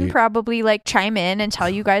Aviv can probably like chime in and tell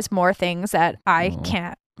you guys more things that I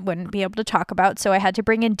wouldn't be able to talk about, so I had to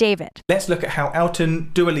bring in David. Let's look at how Elton,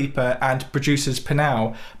 Dua Lipa and producers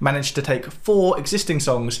Pinau managed to take 4 existing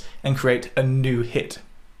songs and create a new hit.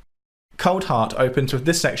 Cold Heart opens with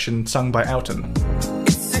this section sung by Elton.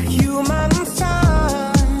 It's a human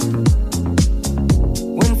sign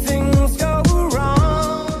when things go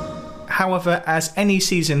wrong. However, as any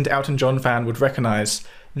seasoned Elton John fan would recognise,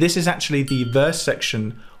 this is actually the verse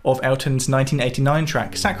section of Elton's 1989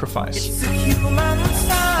 track, Sacrifice. It's a human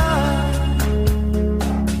sign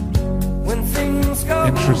when things go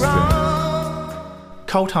Interesting. wrong.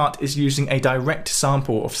 Cold Heart is using a direct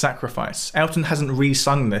sample of Sacrifice. Elton hasn't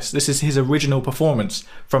re-sung this. This is his original performance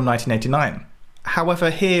from 1989. However,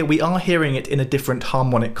 here we are hearing it in a different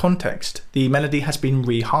harmonic context. The melody has been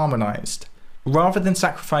re-harmonised. Rather than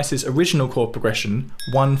Sacrifice's original chord progression,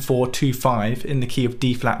 1-4-2-5 in the key of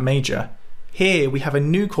D flat major, here we have a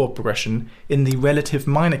new chord progression in the relative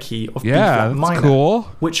minor key of B flat minor, cool.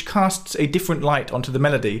 which casts a different light onto the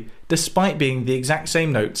melody, despite being the exact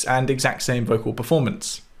same notes and exact same vocal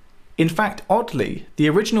performance. In fact, oddly, the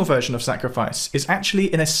original version of Sacrifice is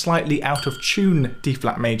actually in a slightly out of tune D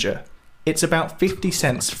flat major. It's about 50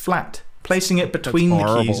 cents flat, placing it between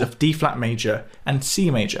the keys of D flat major and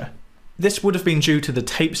C major. This would have been due to the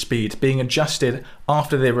tape speed being adjusted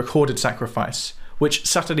after they recorded Sacrifice, which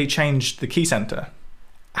subtly changed the key center.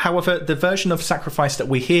 However, the version of Sacrifice that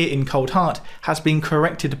we hear in Cold Heart has been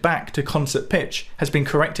corrected back to concert pitch, has been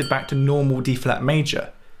corrected back to normal D flat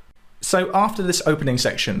major. So after this opening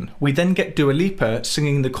section, we then get Dua Lipa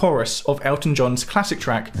singing the chorus of Elton John's classic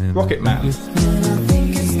track, Rocket Man.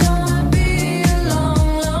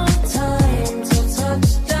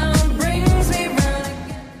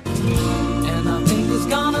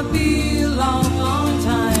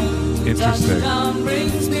 Interesting.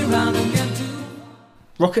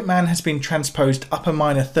 Rocket Man has been transposed upper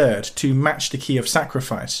minor third to match the key of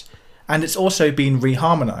Sacrifice, and it's also been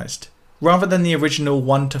reharmonized. Rather than the original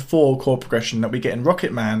 1 to 4 chord progression that we get in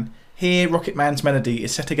Rocket Man, here Rocket Man's melody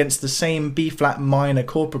is set against the same B-flat minor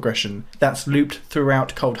chord progression that's looped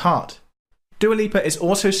throughout Cold Heart. Dua Lipa is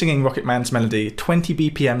also singing Rocket Man's melody 20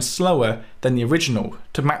 BPM slower than the original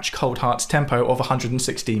to match Cold Heart's tempo of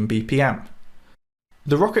 116 BPM.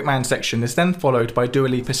 The Rocket Man section is then followed by Dua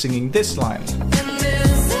Lipa singing this line.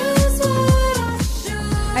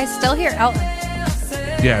 I still hear Elton.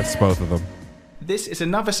 Yeah, it's both of them. This is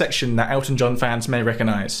another section that Elton John fans may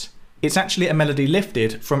recognise. It's actually a melody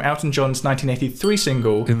lifted from Elton John's 1983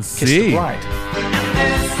 single, In Kiss C. the Bride.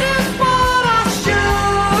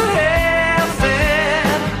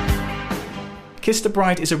 Kiss the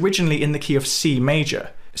Bride is originally in the key of C major,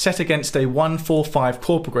 set against a 1-4-5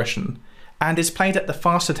 chord progression, and is played at the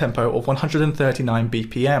faster tempo of 139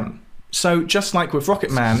 BPM. So just like with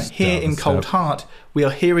Rocket Man, here in Cold Heart, we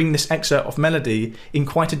are hearing this excerpt of melody in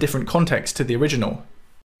quite a different context to the original.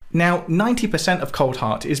 Now, 90% of Cold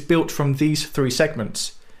Heart is built from these three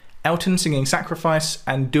segments: Elton singing Sacrifice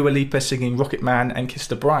and Dua Lipa singing Rocket Man and Kiss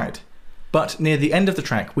the Bride. But near the end of the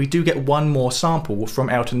track, we do get one more sample from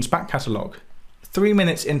Elton's back catalogue. 3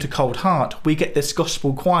 minutes into Cold Heart, we get this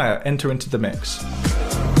gospel choir enter into the mix.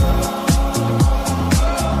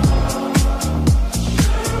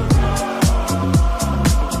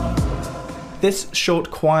 This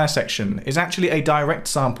short choir section is actually a direct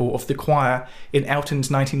sample of the choir in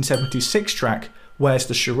Elton's 1976 track, Where's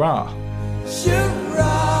the Shirah?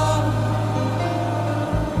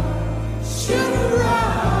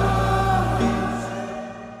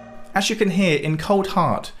 As you can hear in Cold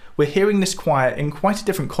Heart, we're hearing this choir in quite a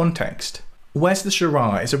different context. Where's the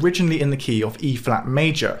Shirah is originally in the key of E-flat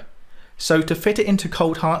major, so to fit it into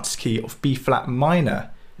Cold Heart's key of B-flat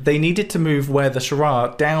minor, they needed to move Where the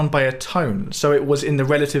Shirah down by a tone, so it was in the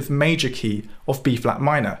relative major key of B-flat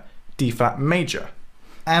minor, D-flat major.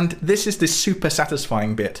 And this is the super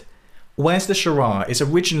satisfying bit. Where's the Shirah is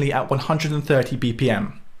originally at 130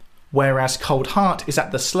 BPM, whereas Cold Heart is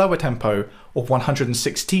at the slower tempo of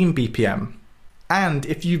 116 BPM. And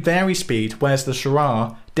if you vary speed Where's the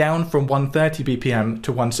Shirah down from 130 BPM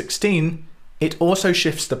to 116, it also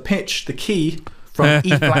shifts the pitch, the key, from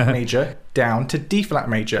E-flat major down to D-flat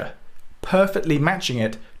major, perfectly matching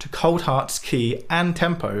it to Cold Heart's key and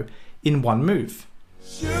tempo in one move.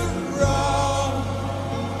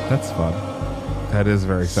 That's fun. That is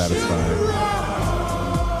very satisfying.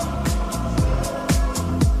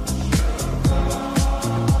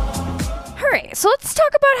 Alright, so let's talk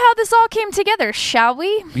about how this all came together, shall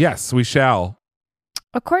we? Yes, we shall.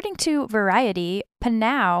 According to Variety,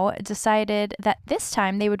 Panau decided that this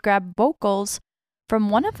time they would grab vocals from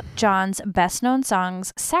one of John's best-known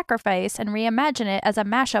songs, Sacrifice, and reimagine it as a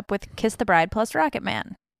mashup with Kiss the Bride plus Rocket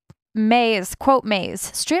Man. Maze, quote Maze,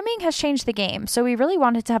 streaming has changed the game, so we really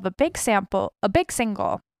wanted to have a big single.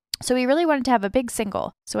 So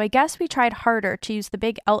I guess we tried harder to use the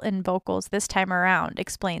big Elton vocals this time around,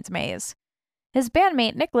 explains Maze. His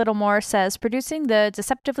bandmate Nick Littlemore says producing the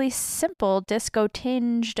deceptively simple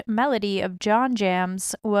disco-tinged melody of John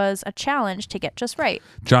Jams was a challenge to get just right.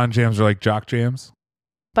 John Jams are like jock jams?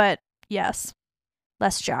 But yes,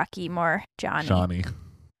 less jockey, more Johnny.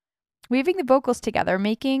 Weaving the vocals together,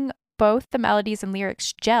 making both the melodies and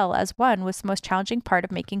lyrics gel as one was the most challenging part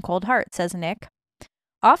of making Cold Heart, says Nick.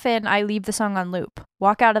 Often, I leave the song on loop,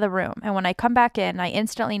 walk out of the room, and when I come back in, I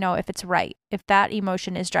instantly know if it's right, if that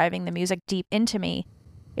emotion is driving the music deep into me.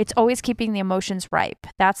 It's always keeping the emotions ripe.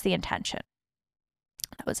 That's the intention.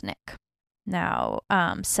 That was Nick. Now,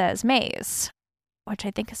 says Maze, which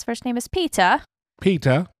I think his first name is Peta.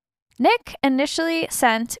 Nick initially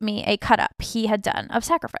sent me a cut-up he had done of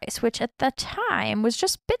Sacrifice, which at the time was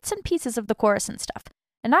just bits and pieces of the chorus and stuff.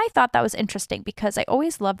 And I thought that was interesting because I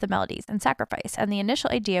always loved the melodies in Sacrifice, and the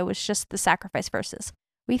initial idea was just the Sacrifice verses.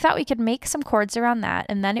 We thought we could make some chords around that,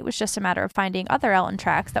 and then it was just a matter of finding other Elton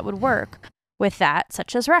tracks that would work with that,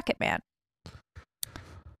 such as Rocket Man.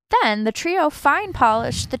 Then the trio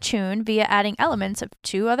fine-polished the tune via adding elements of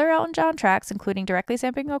two other Elton John tracks, including directly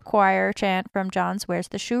sampling a choir chant from John's Where's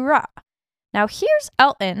the Shirah. Now here's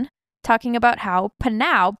Elton talking about how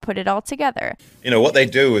Panau put it all together. You know, what they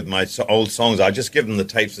do with my old songs, I just give them the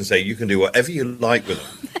tapes and say, you can do whatever you like with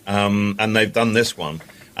them. And they've done this one.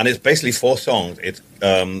 And it's basically 4 songs. It's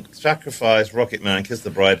Sacrifice, Rocket Man, Kiss the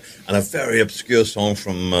Bride, and a very obscure song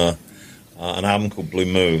from an album called Blue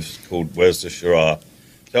Moves called Where's the Shirah.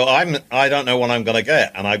 So I don't know what I'm going to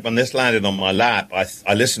get. And when this landed on my lap,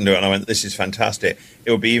 I listened to it and I went, this is fantastic.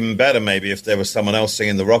 It would be even better maybe if there was someone else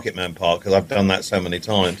singing the Rocket Man part, because I've done that so many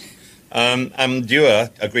times. and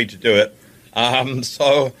Dua agreed to do it.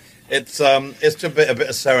 So it's a bit of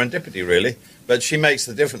serendipity, really. But she makes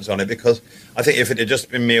the difference on it, because I think if it had just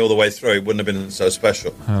been me all the way through, it wouldn't have been so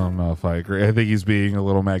special. I don't know if I agree. I think he's being a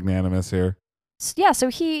little magnanimous here. Yeah, so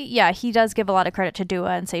he does give a lot of credit to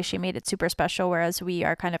Dua and say she made it super special, whereas we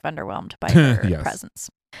are kind of underwhelmed by her Yes. presence.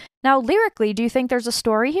 Now, lyrically, do you think there's a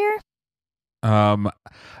story here?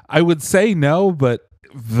 I would say no, but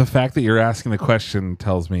the fact that you're asking the question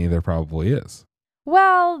tells me there probably is.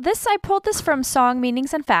 Well, I pulled this from Song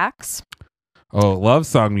Meanings and Facts. Oh, love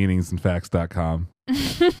songmeaningsandfacts.com.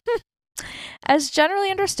 As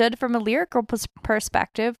generally understood from a lyrical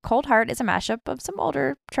perspective, Cold Heart is a mashup of some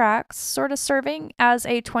older tracks, sort of serving as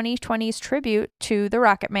a 2020s tribute to the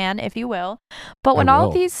Rocket Man, if you will. But when all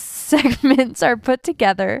of these segments are put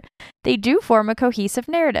together, they do form a cohesive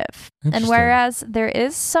narrative. And whereas there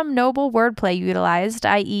is some noble wordplay utilized,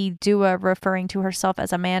 i.e. Dua referring to herself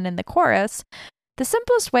as a man in the chorus, the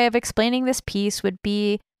simplest way of explaining this piece would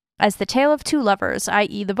be as the tale of two lovers,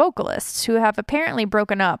 i.e. the vocalists, who have apparently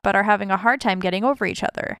broken up but are having a hard time getting over each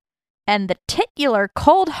other. And the titular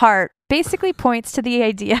Cold Heart basically points to the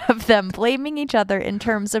idea of them blaming each other in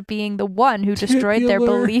terms of being the one who destroyed their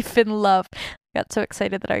belief in love. I got so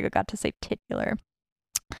excited that I got to say titular.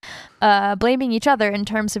 Blaming each other in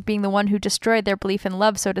terms of being the one who destroyed their belief in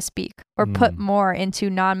love, so to speak. Or put more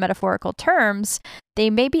into non-metaphorical terms,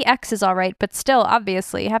 they may be exes all right, but still,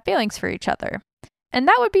 obviously, have feelings for each other. And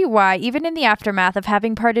that would be why, even in the aftermath of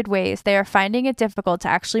having parted ways, they are finding it difficult to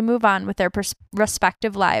actually move on with their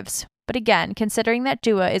respective lives. But again, considering that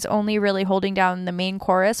Dua is only really holding down the main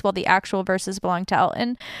chorus while the actual verses belong to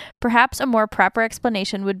Elton, perhaps a more proper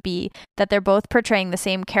explanation would be that they're both portraying the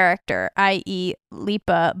same character, i.e.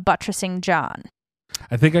 Lipa buttressing John.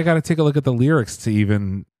 I think I got to take a look at the lyrics to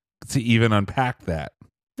even unpack that.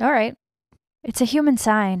 All right. It's a human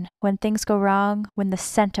sign when things go wrong, when the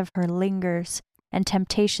scent of her lingers and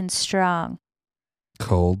temptation strong.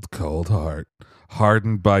 Cold, cold heart,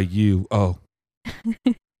 hardened by you. Oh,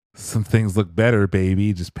 some things look better,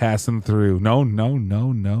 baby. Just passing through. No, no,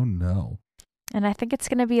 no, no, no. And I think it's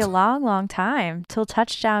going to be a long, long time till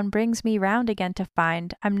touchdown brings me round again to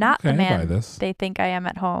find I'm not the man they think I am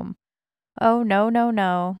at home. Oh, no, no,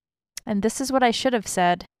 no. And this is what I should have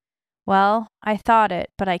said. Well, I thought it,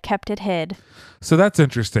 but I kept it hid. So that's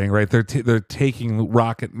interesting, right? They're taking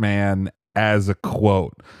Rocket Man as a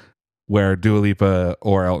quote where Dua Lipa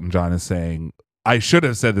or Elton John is saying, I should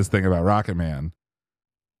have said this thing about Rocket Man.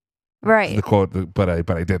 Right. The quote, but I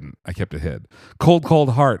didn't. I kept it hid. Cold,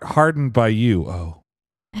 cold heart, hardened by you. Oh,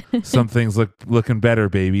 some things looking better,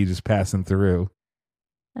 baby, just passing through.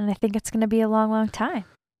 And I think it's going to be a long, long time.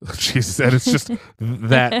 She said it's just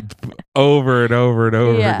that over and over and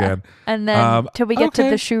over again. And then till we get to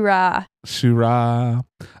the Shura. Shura.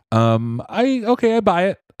 I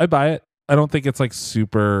buy it. I don't think it's like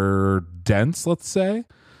super dense, let's say.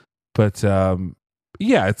 But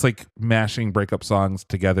yeah, it's like mashing breakup songs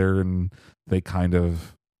together and they kind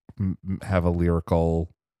of have a lyrical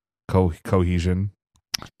cohesion.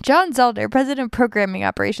 John Zelder, president of programming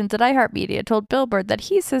operations at iHeartMedia, told Billboard that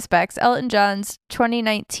he suspects Elton John's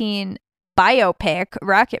 2019 biopic,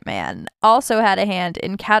 Rocket Man, also had a hand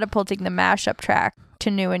in catapulting the mashup track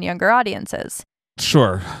to new and younger audiences.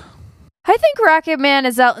 Sure. I think Rocket Man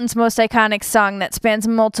is Elton's most iconic song that spans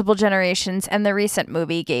multiple generations, and the recent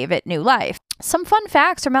movie gave it new life. Some fun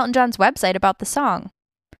facts from Elton John's website about the song.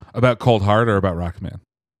 About Cold Heart or about Rocket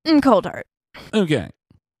Man? Cold Heart. Okay.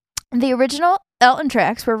 The original Elton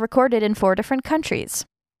tracks were recorded in 4 different countries.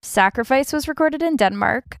 Sacrifice was recorded in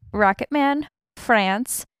Denmark, Rocket Man,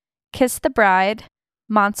 France, Kiss the Bride,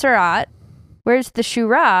 Montserrat, Where's the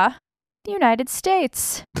Shura? The United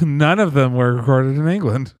States. None of them were recorded in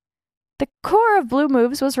England. The core of Blue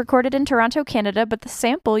Moves was recorded in Toronto, Canada, but the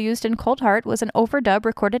sample used in Cold Heart was an overdub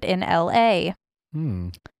recorded in L.A.,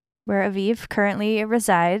 where Aviv currently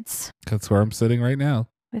resides. That's where I'm sitting right now.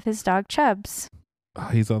 With his dog Chubbs. Oh,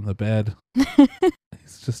 he's on the bed.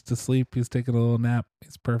 He's just asleep. He's taking a little nap.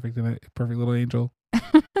 He's perfect in it. Perfect little angel.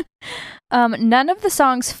 None of the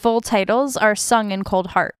song's full titles are sung in Cold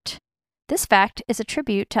Heart. This fact is a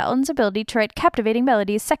tribute to Elton's ability to write captivating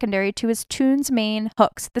melodies secondary to his tune's main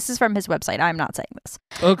hooks. This is from his website. I'm not saying this.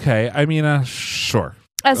 Okay. I mean, sure.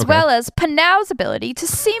 As well as Panau's ability to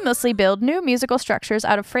seamlessly build new musical structures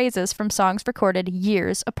out of phrases from songs recorded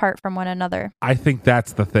years apart from one another. I think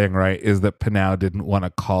that's the thing, right? Is that Panau didn't want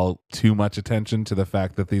to call too much attention to the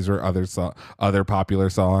fact that these were other popular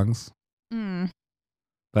songs.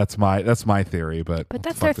 That's my theory, but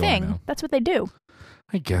that's their thing. That's what they do.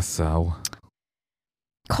 I guess so.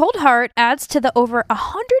 Cold Heart adds to the over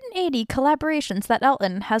 180 collaborations that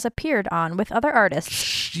Elton has appeared on with other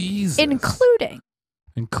artists, Jesus. including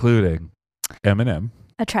Eminem.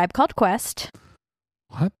 A Tribe Called Quest,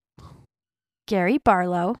 What? Gary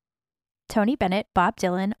Barlow, Tony Bennett, Bob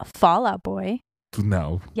Dylan, Fall Out Boy.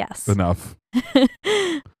 No. Yes. Enough.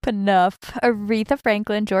 Enough. Aretha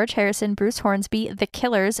Franklin, George Harrison, Bruce Hornsby, The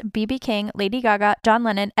Killers, B.B. King, Lady Gaga, John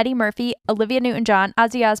Lennon, Eddie Murphy, Olivia Newton-John,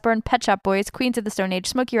 Ozzy Osbourne, Pet Shop Boys, Queens of the Stone Age,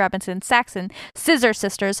 Smokey Robinson, Saxon, Scissor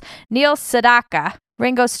Sisters, Neil Sedaka,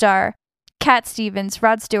 Ringo Starr, Cat Stevens,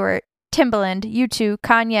 Rod Stewart, Timbaland, U2,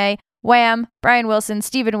 Kanye, Wham, Brian Wilson,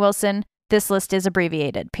 Steven Wilson. This list is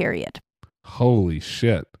abbreviated, period. Holy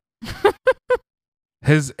shit.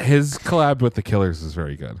 His collab with The Killers is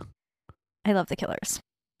very good. I love The Killers.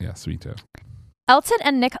 Yes, me too. Elton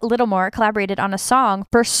and Nick Littlemore collaborated on a song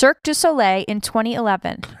for Cirque du Soleil in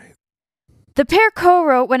 2011. Great. The pair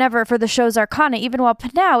co-wrote Whenever for the show's Arcana, even while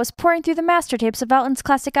Pnow was pouring through the master tapes of Elton's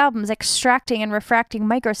classic albums, extracting and refracting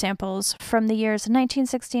microsamples from the years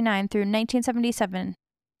 1969 through 1977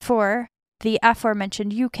 for the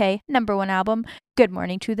aforementioned UK #1 album, Good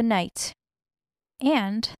Morning to the Night.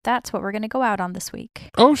 And that's what we're going to go out on this week.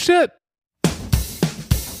 Oh, shit.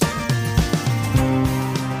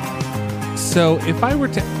 So if I were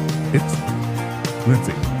to... It's...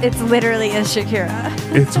 Lindsay. It's literally a Shakira.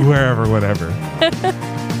 It's wherever, whatever.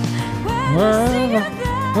 Wherever,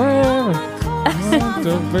 wherever. Want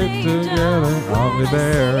to be together. I'll be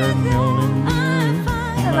there. And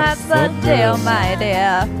that's the deal, my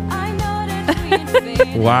dear.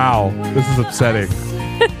 Wow. This is upsetting.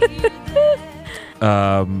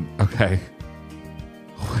 Okay.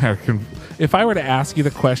 If I were to ask you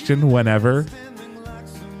the question whenever,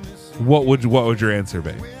 what would your answer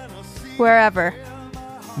be? Wherever.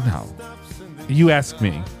 No. You ask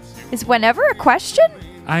me. Is whenever a question?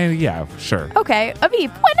 Yeah, sure. Okay, Aviv,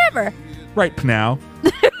 whenever. Right now.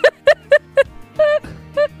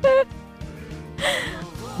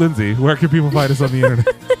 Lindsay, where can people find us on the internet?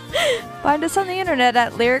 Find us on the internet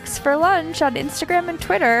at Lyrics for Lunch on Instagram and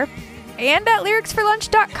Twitter, and at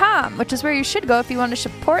lyricsforlunch.com, which is where you should go if you want to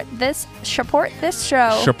support this show.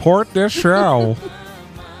 Support this show.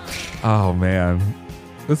 Oh man,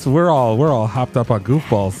 we're all hopped up on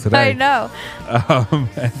goofballs today. I know.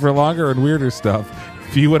 And for longer and weirder stuff,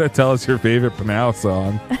 if you want to tell us your favorite Pnow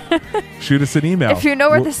song, shoot us an email. If you know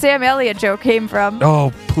where the Sam Elliott joke came from.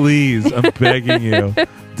 Oh, please, I'm begging you.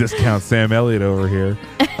 Discount Sam Elliott over here.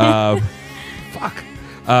 Fuck.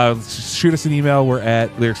 Shoot us an email. We're at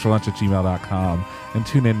lyricsforlunch@gmail.com. And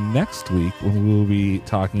tune in next week when we'll be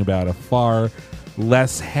talking about a far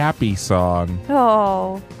less happy song.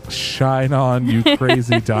 Oh. Shine on, you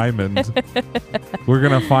crazy diamond. We're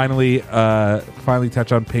going to finally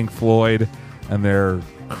touch on Pink Floyd and their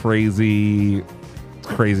crazy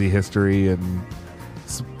history and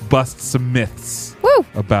bust some myths Woo!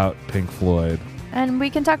 about Pink Floyd. And we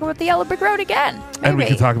can talk about the Yellow Brick Road again. Maybe. And we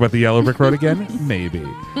can talk about the Yellow Brick Road again? Maybe.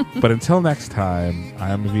 But until next time,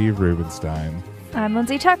 I'm Aviv Rubenstein. I'm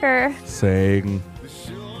Lindsay Tucker. Saying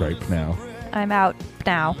right now. I'm out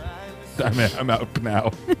now. I'm out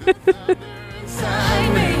now.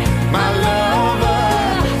 My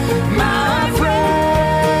lover, my friend.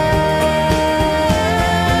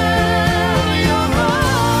 Your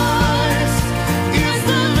voice is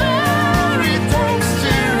the very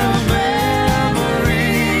texture of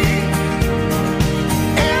memory,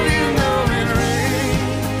 and you know it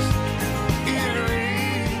rings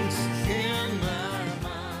in my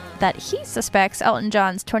mind. That he suspects Elton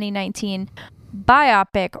John's 2019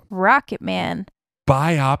 biopic Rocket Man.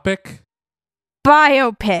 Biopic?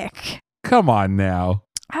 Biopic. Come on now.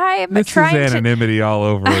 I'm This trying is anonymity all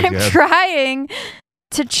over I'm again. trying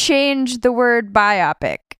to change the word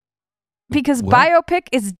biopic because What? biopic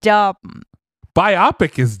is dumb.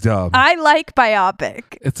 Biopic is dumb. I like biopic.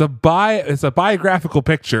 It's a biographical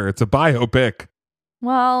picture. It's a biopic.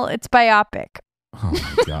 Well, it's biopic. Oh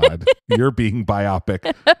my god. You're being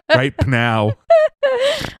biopic right now.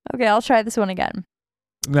 Okay, I'll try this one again.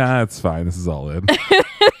 Nah, it's fine. This is all in.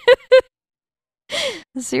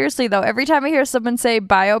 Seriously though, every time I hear someone say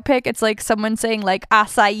biopic, it's like someone saying like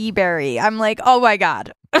acai berry. I'm like, oh my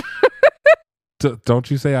god.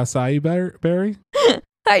 Don't you say acai berry?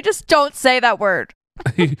 I just don't say that word.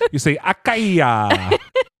 You say akaya.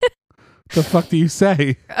 The fuck do you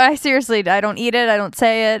say? I don't eat it. I don't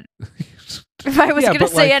say it. If I was Yeah, going to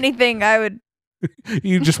but, say like- anything, I would.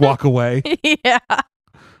 You just walk away. Yeah.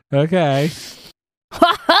 Okay.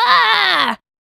 Ha ha!